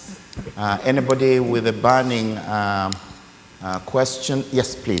insights? Anybody with a burning question?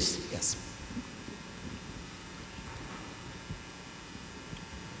 Yes, please. Yes.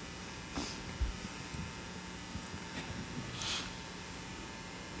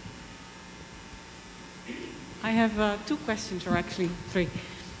 I have two questions, or actually three,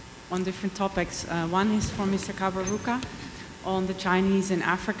 on different topics. One is for Mr. Kabaruka on the Chinese in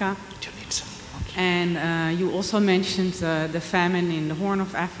Africa. And you also mentioned the famine in the Horn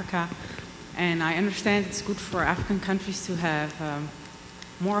of Africa. And I understand it's good for African countries to have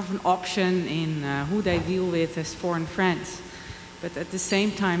more of an option in who they deal with as foreign friends. But at the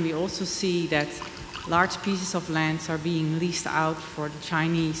same time, we also see that large pieces of lands are being leased out for the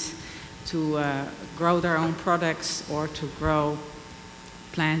Chinese to grow their own products or to grow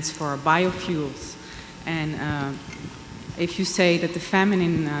plants for biofuels. And if you say that the famine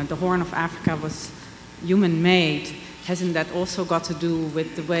in the Horn of Africa was human-made, hasn't that also got to do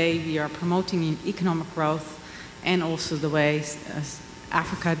with the way we are promoting economic growth and also the way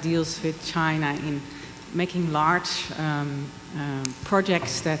Africa deals with China in making large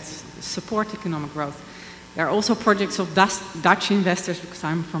projects that support economic growth? There are also projects of Dutch investors, because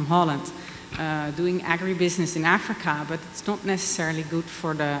I'm from Holland, doing agribusiness in Africa, but it's not necessarily good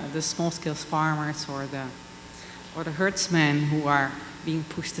for the small-scale farmers or the herdsmen who are being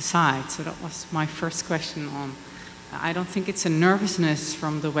pushed aside. So that was my first question on. I don't think it's a nervousness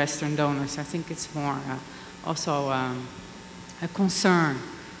from the Western donors. I think it's more also a concern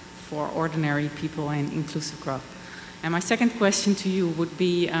for ordinary people and inclusive growth. And my second question to you would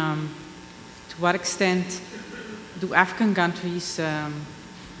be, to what extent do African countries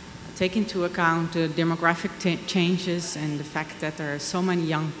take into account the demographic changes and the fact that there are so many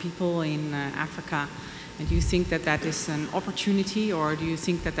young people in Africa? And do you think that that is an opportunity, or do you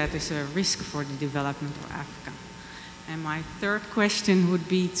think that that is a risk for the development of Africa? And my third question would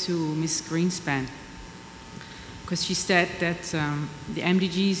be to Ms. Greenspan, because she said that the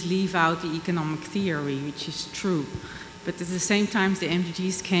MDGs leave out the economic theory, which is true. But at the same time, the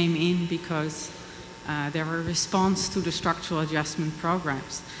MDGs came in because they were a response to the structural adjustment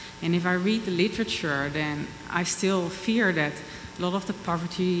programs. And if I read the literature, then I still fear that a lot of the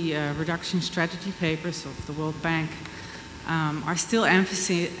poverty reduction strategy papers of the World Bank are still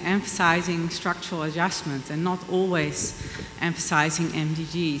emphasizing structural adjustment and not always emphasizing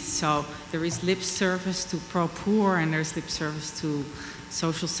MDGs. So there is lip service to pro-poor and there's lip service to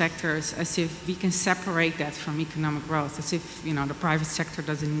social sectors, as if we can separate that from economic growth, as if, you know, the private sector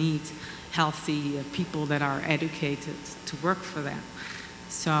doesn't need healthy people that are educated to work for them.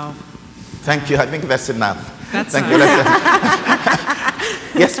 So. Thank you. I think that's enough. That's Thank you.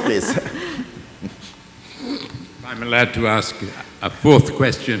 Yes, please. I'm allowed to ask a fourth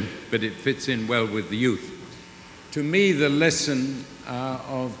question, but it fits in well with the youth. To me, the lesson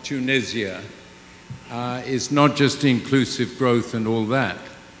of Tunisia is not just inclusive growth and all that.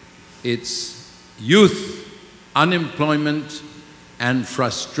 It's youth, unemployment, and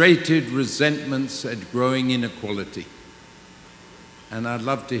frustrated resentments at growing inequality. And I'd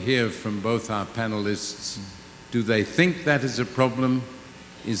love to hear from both our panelists, do they think that is a problem?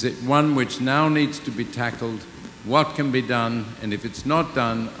 Is it one which now needs to be tackled? What can be done? And if it's not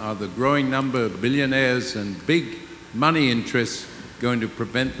done, are the growing number of billionaires and big money interests going to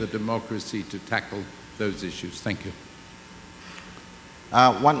prevent the democracy to tackle those issues? Thank you.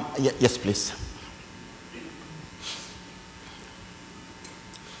 Yes, please.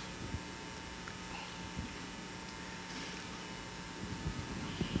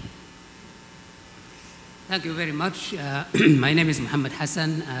 Thank you very much. My name is Muhammad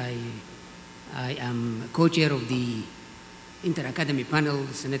Hassan. I am co-chair of the Inter-Academy Panel,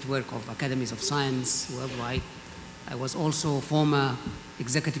 it's a network of academies of science worldwide. I was also former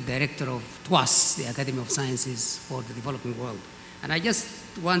executive director of TWAS, the Academy of Sciences for the Developing World. And I just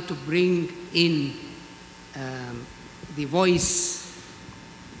want to bring in the voice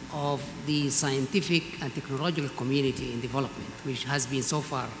of the scientific and technological community in development, which has been so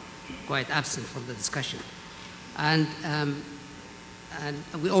far quite absent from the discussion. And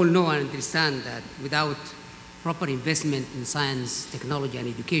we all know and understand that without proper investment in science, technology, and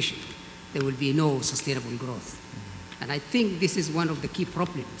education, there will be no sustainable growth. And I think this is one of the key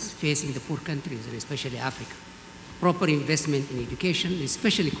problems facing the poor countries, and especially Africa. Proper investment in education,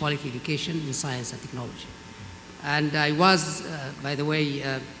 especially quality education in science and technology. And I was, by the way,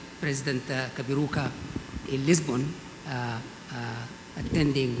 President Kabiruka in Lisbon,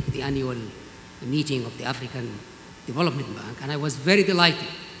 attending the annual meeting of the African Development Bank, and I was very delighted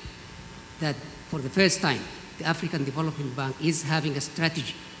that for the first time, the African Development Bank is having a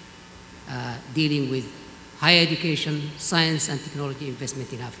strategy dealing with higher education, science, and technology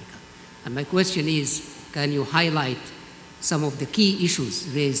investment in Africa. And my question is, can you highlight some of the key issues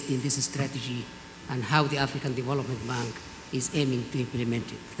raised in this strategy and how the African Development Bank is aiming to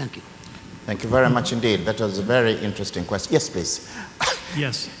implement it? Thank you. Thank you very much indeed. That was a very interesting question. Yes, please.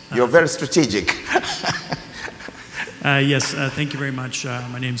 Yes. You're very strategic. Yes, thank you very much.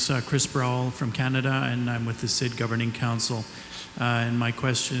 My name's Chris Browell from Canada, and I'm with the SID Governing Council. And my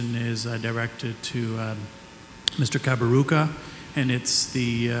question is directed to Mr. Kaberuka, and it's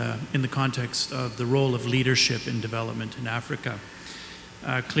in the context of the role of leadership in development in Africa.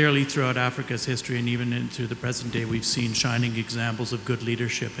 Clearly, throughout Africa's history and even into the present day, we've seen shining examples of good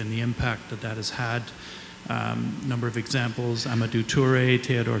leadership and the impact that that has had. Number of examples: Amadou Touré,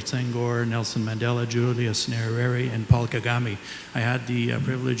 Theodore Senghor, Nelson Mandela, Julius Nyerere, and Paul Kagame. I had the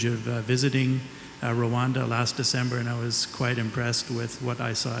privilege of visiting Rwanda last December, and I was quite impressed with what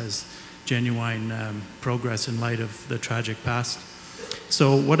I saw as genuine progress in light of the tragic past.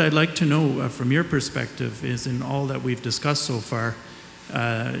 So what I'd like to know from your perspective is, in all that we've discussed so far,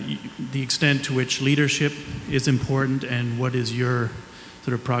 the extent to which leadership is important, and what is your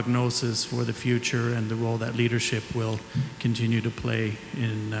sort of prognosis for the future and the role that leadership will continue to play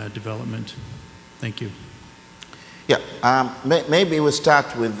in development. Thank you. Yeah, maybe we'll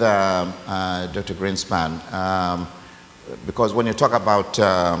start with Dr. Greenspan, because when you talk about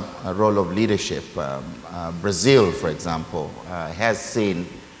a role of leadership, Brazil, for example, has seen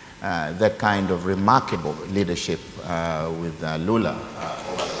that kind of remarkable leadership with Lula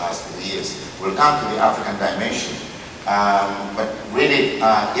over the last few years. We'll come to the African dimension, But really,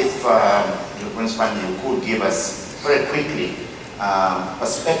 if Principal, you could give us very quickly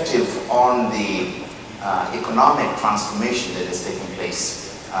perspective on the economic transformation that is taking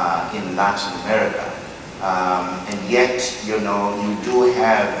place in Latin America. And yet, you know, you do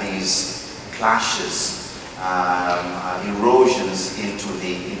have these clashes, erosions into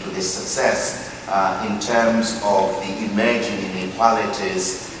the success in terms of the emerging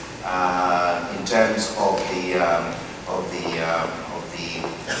inequalities, in terms of the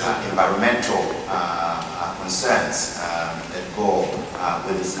environmental concerns that go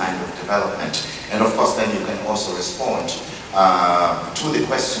with this kind of development. And of course, then you can also respond to the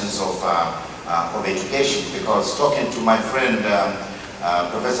questions of education, because talking to my friend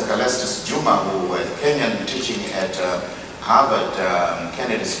Professor Calestis Juma, who was a Kenyan teaching at Harvard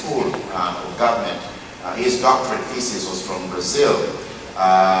Kennedy School of Government, his doctorate thesis was from Brazil,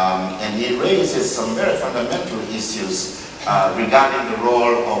 and he raises some very fundamental issues regarding the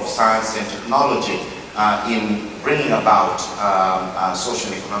role of science and technology in bringing about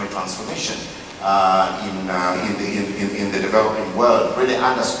social and economic transformation in the developing world, really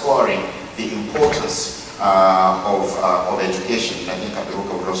underscoring the importance of education. And I think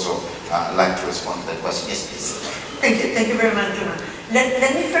Kaberuka would also like to respond to that question. Yes, please. Thank you very much, Juma.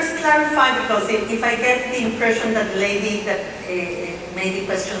 Let me first clarify, because if I get the impression that the lady that made the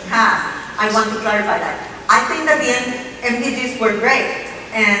question has, I want to clarify that. I think that the MDGs were great,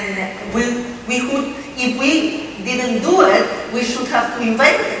 and we could, if we didn't do it, we should have to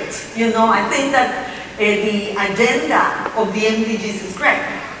invent it. You know, I think that the agenda of the MDGs is great.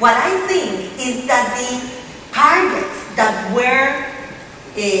 What I think is that the targets that were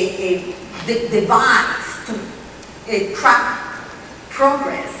devised to track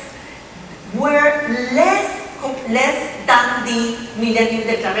progress were less than the Millennium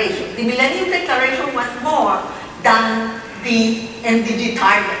Declaration. The Millennium Declaration was more than the MDG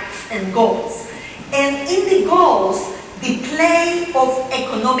targets and goals. And in the goals, the play of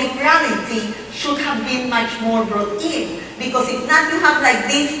economic reality should have been much more brought in, because if not, you have like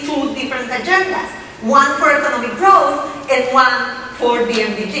these two different agendas, one for economic growth and one for the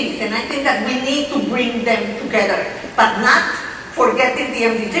MDGs. And I think that we need to bring them together, but not forgetting the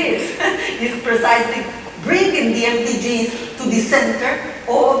MDGs. It's precisely bringing the MDGs to the center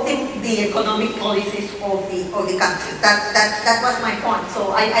of the economic policies of the countries. That was my point.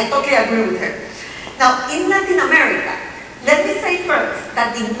 So I totally agree with her. Now, in Latin America, let me say first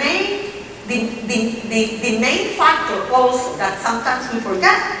that the main factor also that sometimes we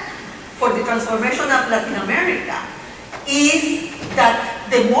forget for the transformation of Latin America is that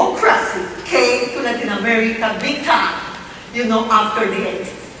democracy came to Latin America big time, you know, after the 80s.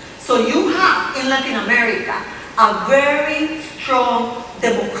 So you have in Latin America a very strong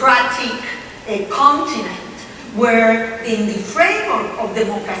democratic continent where in the framework of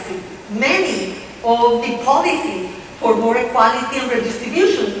democracy, many of the policies for more equality and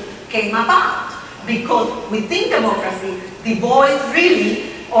redistribution came about, because within democracy, the voice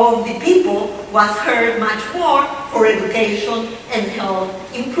really of the people was heard much more for education and health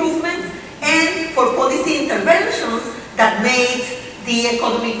improvements and for policy interventions that made the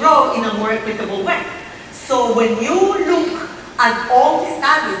economy grow in a more equitable way. So when you look at all the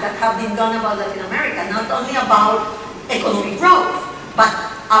studies that have been done about Latin America, not only about economic growth, but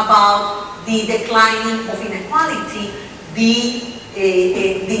about the declining of inequality, the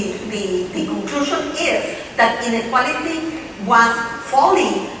conclusion is that inequality was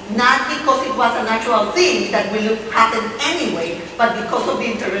falling not because it was a natural thing that will happen anyway, but because of the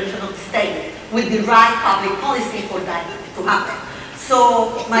intervention of the state with the right public policy for that to happen.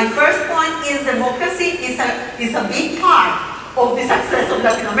 So my first point is democracy is a big part of the success of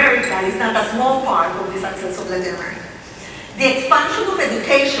Latin America. It's not a small part of the success of Latin America. The expansion of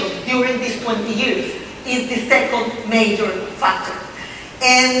education during these 20 years is the second major factor.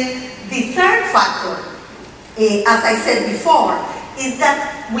 And the third factor, as I said before, is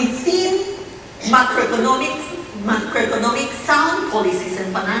that within macroeconomic sound policies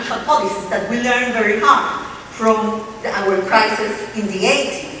and financial policies that we learned very hard from our crisis in the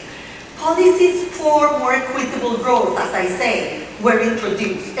 80s, policies for more equitable growth, as I say, were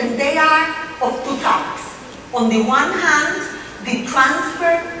introduced. And they are of two types. On the one hand, the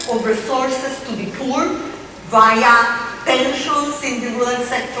transfer of resources to the poor via pensions in the rural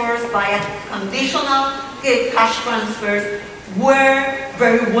sectors, via conditional cash transfers, were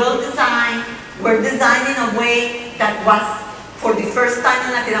very well designed, were designed in a way that was, for the first time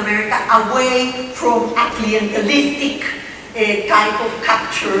in Latin America, away from a clientelistic type of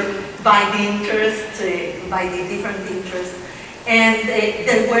capture by the interests, by the different interests. And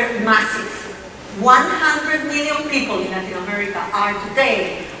there were massive 100 million people in Latin America are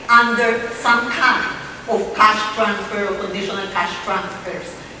today under some kind of cash transfer or conditional cash transfers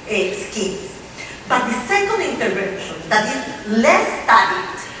schemes. But the second intervention that is less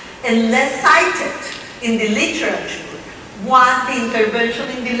studied and less cited in the literature was the intervention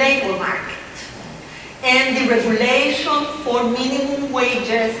in the labor market and the regulation for minimum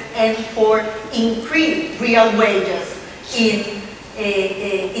wages and for increased real wages in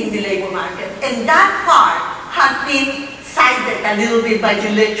the labor market. And that part has been cited a little bit by the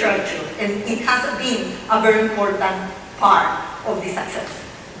literature, and it has been a very important part of the success.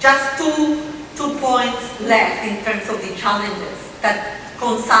 Just two points left in terms of the challenges that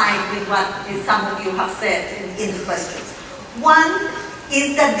coincide with what some of you have said in the questions. One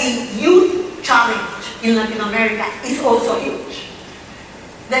is that the youth challenge in Latin America is also huge.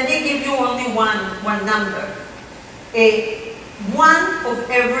 Let me give you only one number. 1 of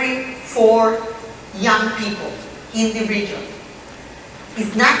every 4 young people in the region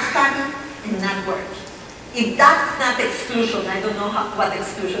is not studying and not working. If that's not exclusion, I don't know what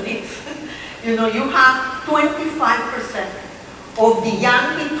exclusion is. You know, you have 25% of the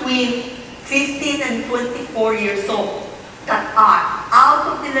young between 15 and 24 years old that are out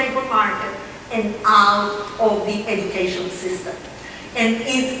of the labor market and out of the education system. And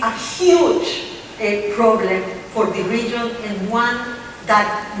it's a huge problem for the region, and one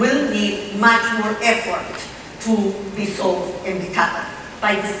that will need much more effort to be solved and be tackled.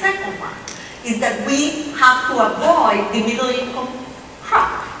 By the second one is that we have to avoid the middle income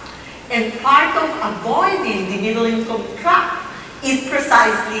trap. And part of avoiding the middle income trap is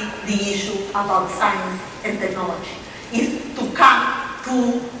precisely the issue about science and technology, is to come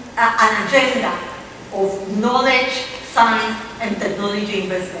to an agenda of knowledge, science, and technology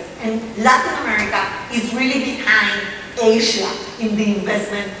investment. And Latin America is really behind Asia in the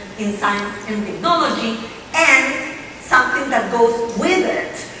investment in science and technology, and something that goes with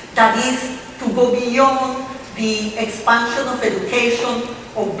it, that is to go beyond the expansion of education,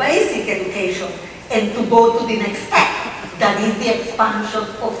 of basic education, and to go to the next step, that is the expansion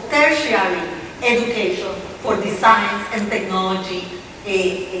of tertiary education for the science and technology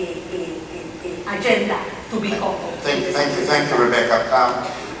agenda to be coupled. Thank you, Rebecca.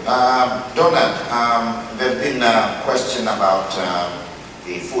 Donald, there's been a question about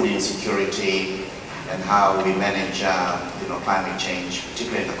the food insecurity and how we manage climate change,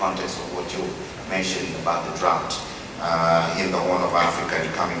 particularly in the context of what you mentioned about the drought in the Horn of Africa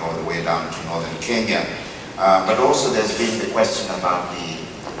and coming all the way down to northern Kenya. But also there's been the question about the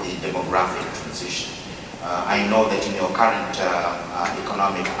demographic transition. I know that in your current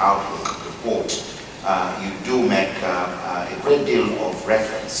economic outlook report, you do make a great deal of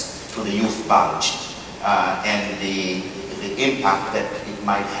reference to the youth bulge and the impact that it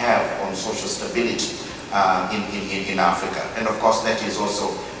might have on social stability in Africa. And of course, that is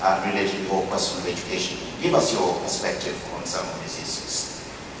also related to the whole question of education. Give us your perspective on some of these issues.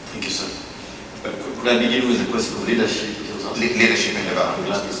 Thank you, sir. Could I begin with the question of leadership? Leadership and development.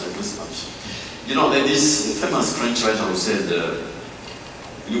 You know, there is this famous French writer who said,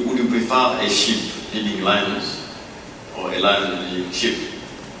 would you prefer a sheep leading lions or a lion leading sheep?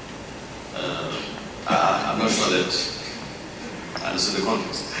 I'm not sure that I understood the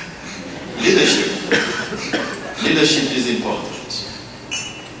context. Leadership is important.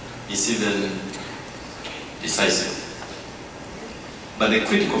 It's even decisive. But the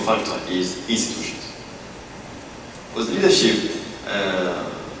critical factor is institutions. Because leadership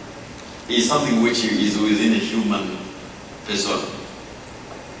is something which is within a human persona.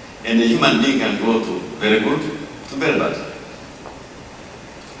 And a human being can go to very good to very bad.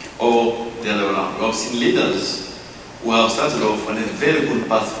 Or the other way around. We have seen leaders who have started off on a very good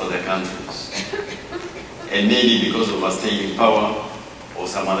path for their countries. And maybe because of staying in power or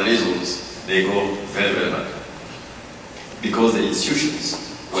some other reasons, they go very, very bad. Because the institutions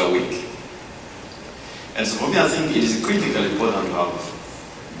were weak. And so for me, I think it is critically important to have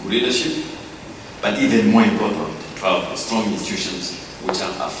good leadership, but even more important to have strong institutions which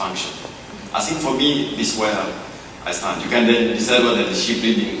are functional. I think for me, this is where I stand. You can then decide whether the sheep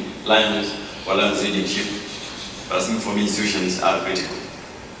leading lions or lions leading sheep. But I think for me, institutions are critical.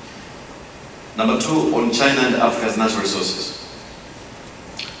 Number 2, on China and Africa's natural resources.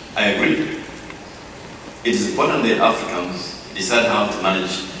 I agree. It is important that Africans decide how to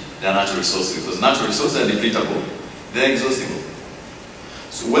manage their natural resources, because natural resources are depletable, they are exhaustible.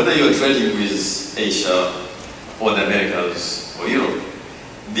 So whether you are trading with Asia or the Americas or Europe,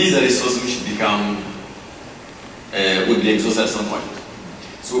 these are resources which become, will be exhausted at some point.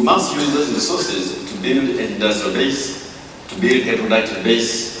 So we must use those resources to build an industrial base, to build a productive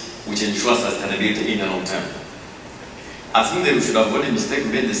base, which ensures sustainability in the long term. I think that we should avoid a mistake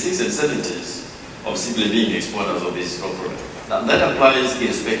made in the 60s and 70s of simply being exporters of this raw product. Now, that applies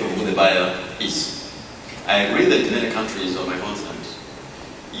irrespective of who the buyer is. I agree that in many countries on my continent,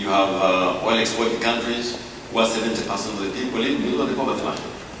 you have oil exporting countries where 70% of the people live below the poverty line.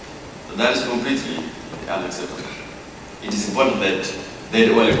 That is completely unacceptable. It is important that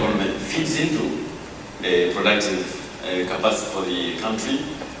the oil economy fits into a productive capacity for the country,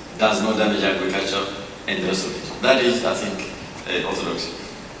 does not damage agriculture, and the rest of it. That is, I think, orthodoxy.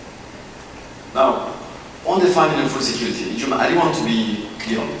 Now, on the famine and food security, I do want to be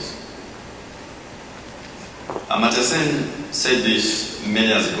clear on this. Amartya Sen said this many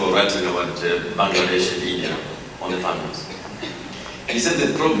years ago, writing about Bangladesh and India on the famines. He said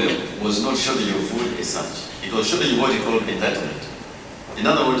the problem was not shortage of food as such. It was shortage of what he called entitlement. In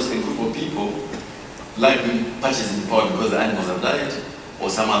other words, a group of people like purchasing power because the animals have died or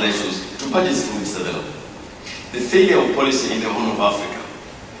some other issues to purchase food is available. The failure of policy in the Horn of Africa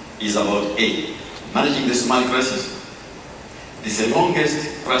is about A, managing the Somali crisis. This is the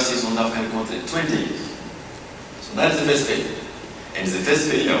longest crisis on the African continent, 20 years. So that is the first failure. And it's the first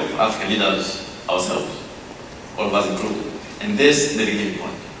failure of African leaders ourselves, all of us included. And this is the beginning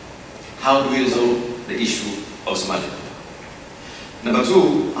point. How do we resolve the issue of Somalia? Number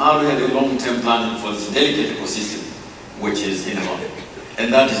two, how do we have a long-term planning for this delicate ecosystem, which is in the Horn?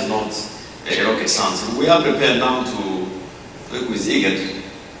 And that is not a rocket science. We are prepared now to work with IGAD.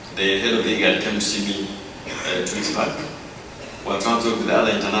 The head of IGAD came to see me 2 weeks back. We are trying to work with the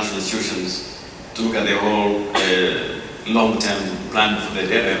other international institutions to look at the whole long-term plan for that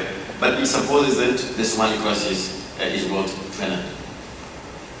area. But it supposes that the Somali crisis is brought to an end.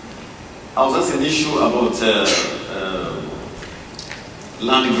 I was asked an issue about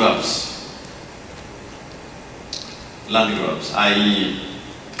land grabs. Land grabs, i.e.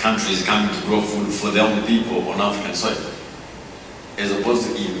 countries coming to grow food for their own people on African soil, as opposed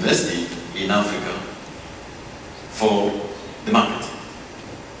to investing in Africa for the market,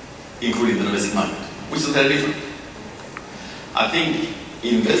 including the domestic market, which is very different. I think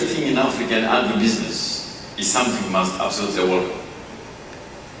investing in African agribusiness is something we must absolutely welcome,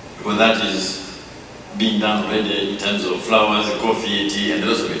 because that is being done already in terms of flowers, coffee, tea, and the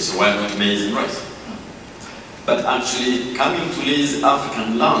rest of it, so why not maize and rice? But actually coming to lease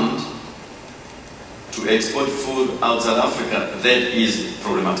African land to export food outside Africa, that is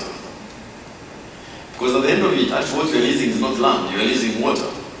problematic. Because at the end of it, actually what you're leasing is not land, you're leasing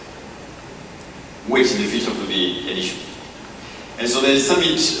water, which in the future could be an issue. And so there is a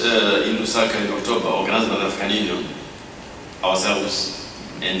summit in Lusaka in October, organized by the African Union, ourselves,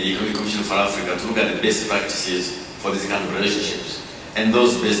 and the Economic Commission for Africa to look at the best practices for these kind of relationships. And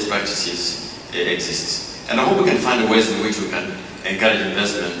those best practices exist. And I hope we can find ways in which we can encourage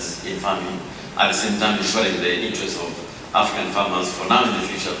investments in farming, at the same time ensuring the interests of African farmers for now and in the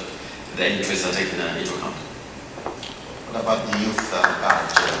future, their interests are taken into account. What about the youth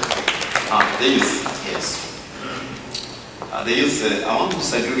the youth? Yes. The youth, I want to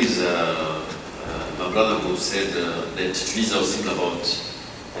disagree with my brother who said that Tunisia was simply about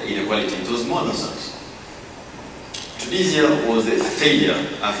inequality. It was more than that. Tunisia was a failure,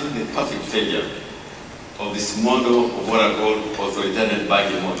 I think the perfect failure, of this model of what I call authoritarian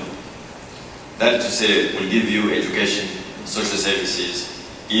bargain model. That is to say, we'll give you education, social services,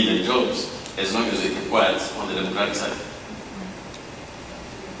 even jobs, as long as it requires on the democratic side.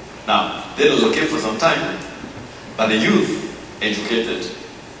 Now, that was okay for some time, but the youth educated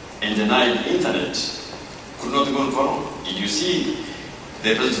and denied internet could not go on for long. Did you see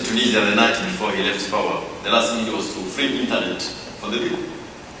the president of Tunisia the night before he left power? The last thing he did was to free internet for the people.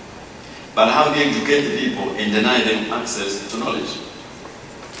 But how do you educate the people and deny them access to knowledge?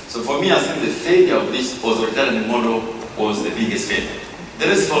 So for me, I think the failure of this authoritarian model was the biggest failure. The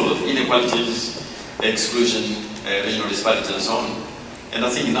rest followed: inequalities, exclusion, regional disparities, and so on. And I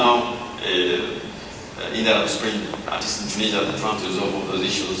think now, in the Arab Spring, artists in Tunisia are trying to resolve all those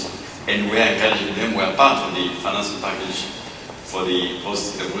issues, and we are encouraging them. We are part of the financial package for the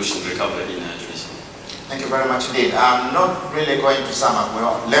post-revolution recovery in Tunisia. Thank you very much indeed. I'm not really going to sum up.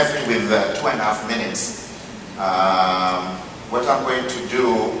 We're left with 2.5 minutes. What I'm going to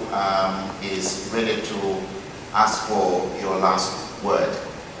do is really to ask for your last word.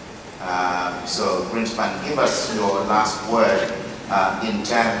 So, Greenspan, give us your last word in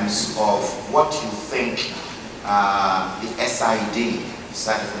terms of what you think the SID,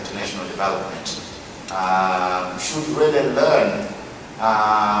 Society for International Development, should really learn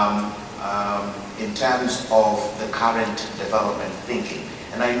in terms of the current development thinking.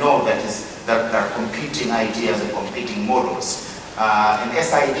 And I know that there are competing ideas and competing models, and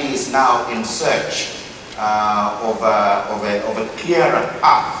SID is now in search of a clearer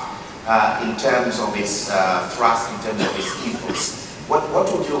path in terms of its thrust, in terms of its ethos. What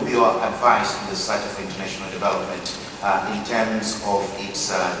would be your advice to the Society for International Development in terms of its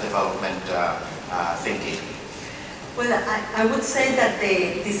development thinking? Well, I would say that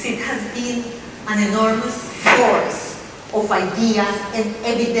the SID has been an enormous source of ideas and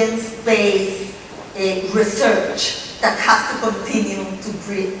evidence-based research that has to continue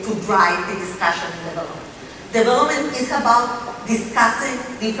to drive the discussion in development. Development is about discussing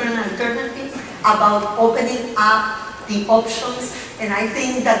different alternatives, about opening up the options, and I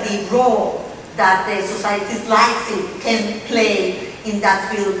think that the role that the societies like SID can play in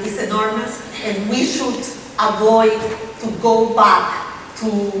that field is enormous, and we should avoid to go back to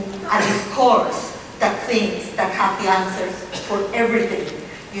a discourse that thinks that have the answers for everything,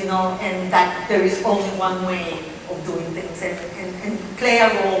 you know, and that there is only one way of doing things, and play a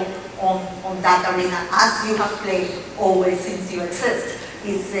role on that arena, as you have played always since you exist,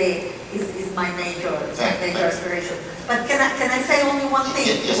 is my major aspiration. But can I say only one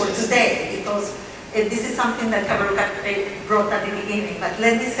thing for today, because this is something that Kabaruka brought at the beginning, but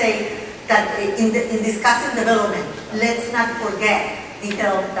let me say that in discussing development, let's not forget the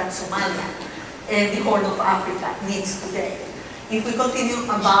help that Somalia and the Horn of Africa needs today. If we continue to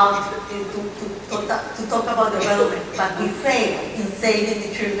talk about development, but we fail in saving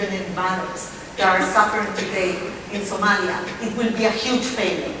the children and mothers that are suffering today in Somalia, it will be a huge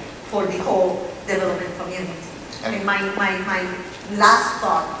failure for the whole development community. And my last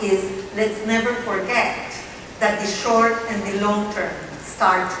thought is, let's never forget that the short and the long term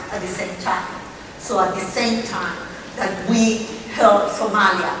start at the same time. So at the same time that we help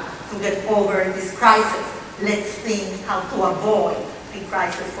Somalia to get over this crisis, let's think how to avoid the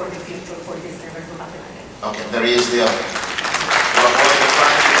crisis for the future, for this never to happen again. Okay, there is the to avoid the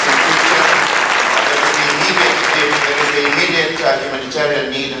crisis in the future. There is the immediate humanitarian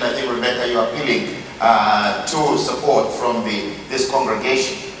need, and I think, Rebecca, you are appealing to support from this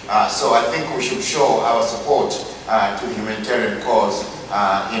congregation. So I think we should show our support to the humanitarian cause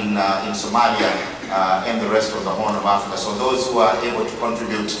in Somalia and the rest of the Horn of Africa. So those who are able to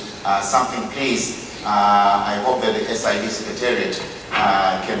contribute something, please. I hope that the SID Secretariat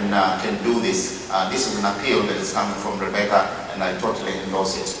can do this. This is an appeal that is coming from Rebecca, and I totally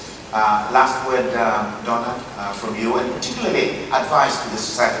endorse it. Last word, Donna, from you, and particularly advice to the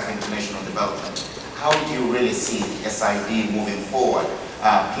Society for International Development. How do you really see SID moving forward,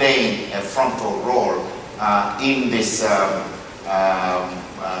 playing a frontal role in this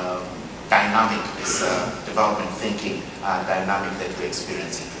dynamic, this development thinking dynamic that we're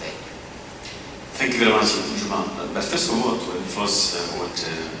experiencing today? Thank you very much, Juma. But first of all, to enforce what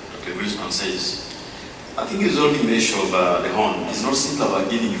Dr. Wilson says, I think resolving the issue of the Horn is not simply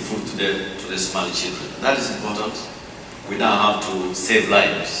about giving food to the Somali children. That is important. We now have to save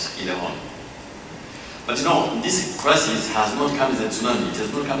lives in the Horn. But you know, this crisis has not come as a tsunami. It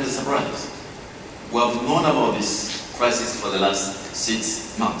has not come as a surprise. We have known about this crisis for the last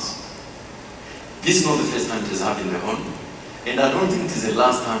 6 months. This is not the first time it has happened in the Horn, and I don't think it is the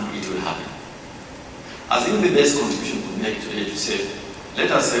last time it will happen. I think the best contribution to make today to say,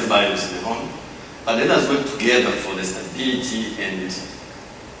 let us save lives in the Horn, but let us work together for the stability and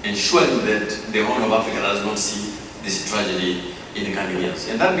ensuring that the Horn of Africa does not see this tragedy in the coming years.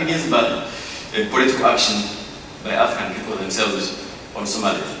 And that begins by political action by African people themselves on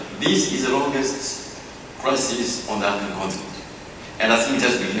Somalia. This is the longest crisis on the African continent. And I think it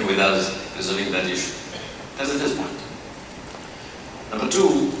has begun with us resolving that issue. That's the first point. Number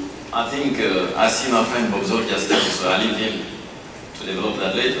two, I think I see my friend Bob Zol just there, so I leave him to develop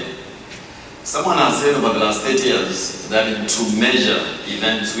that later. Someone has said over the last 30 years that in two major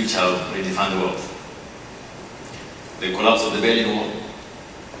events which have redefined the world: the collapse of the Berlin Wall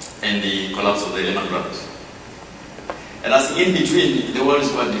and the collapse of the Lehman Brothers. And I think in between, the world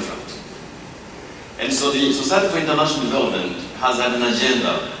is quite different. And so the Society for International Development has had an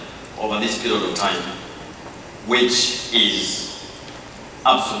agenda over this period of time, which is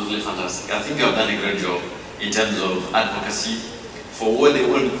absolutely fantastic. I think you have done a great job in terms of advocacy for what the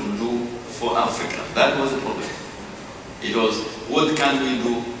world could do for Africa. That was the problem. It was, what can we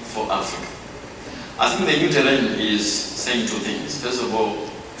do for Africa? I think the new terrain is saying two things. First of all,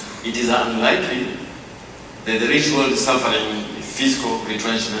 it is unlikely that the rich world suffering fiscal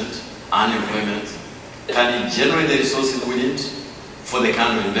retrenchment, unemployment, can generate the resources we need for the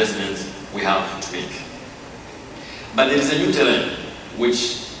kind of investments we have to make. But there is a new terrain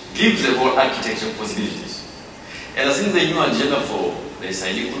which gives the whole architecture possibilities. And I think the new agenda for the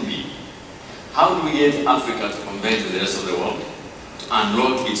SID could be, how do we get Africa to converge with the rest of the world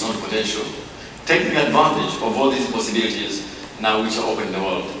unlock its own potential, taking advantage of all these possibilities now which are open in the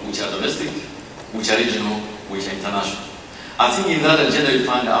world, which are domestic, which are regional, which are international. I think in that agenda you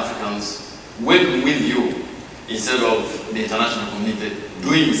find Africans working with you instead of the international community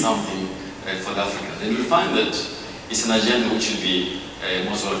doing something for the Africans. And you'll find that it's an agenda which should be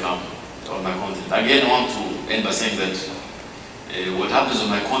most welcome on my continent. Again, I want to end by saying that what happens on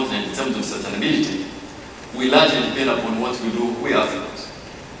my continent in terms of sustainability will largely depend upon what we do, we Africans.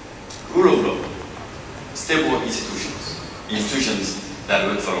 Rule of law, stable institutions that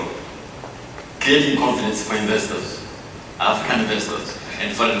work for all, creating confidence for investors, African investors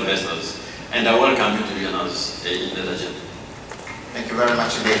and foreign investors. And I welcome you to join us in that agenda. Thank you very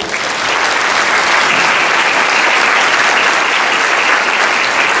much indeed.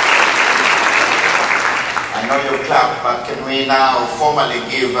 I know you clap, but can we now formally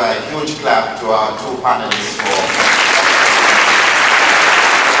give a huge clap to our two panelists for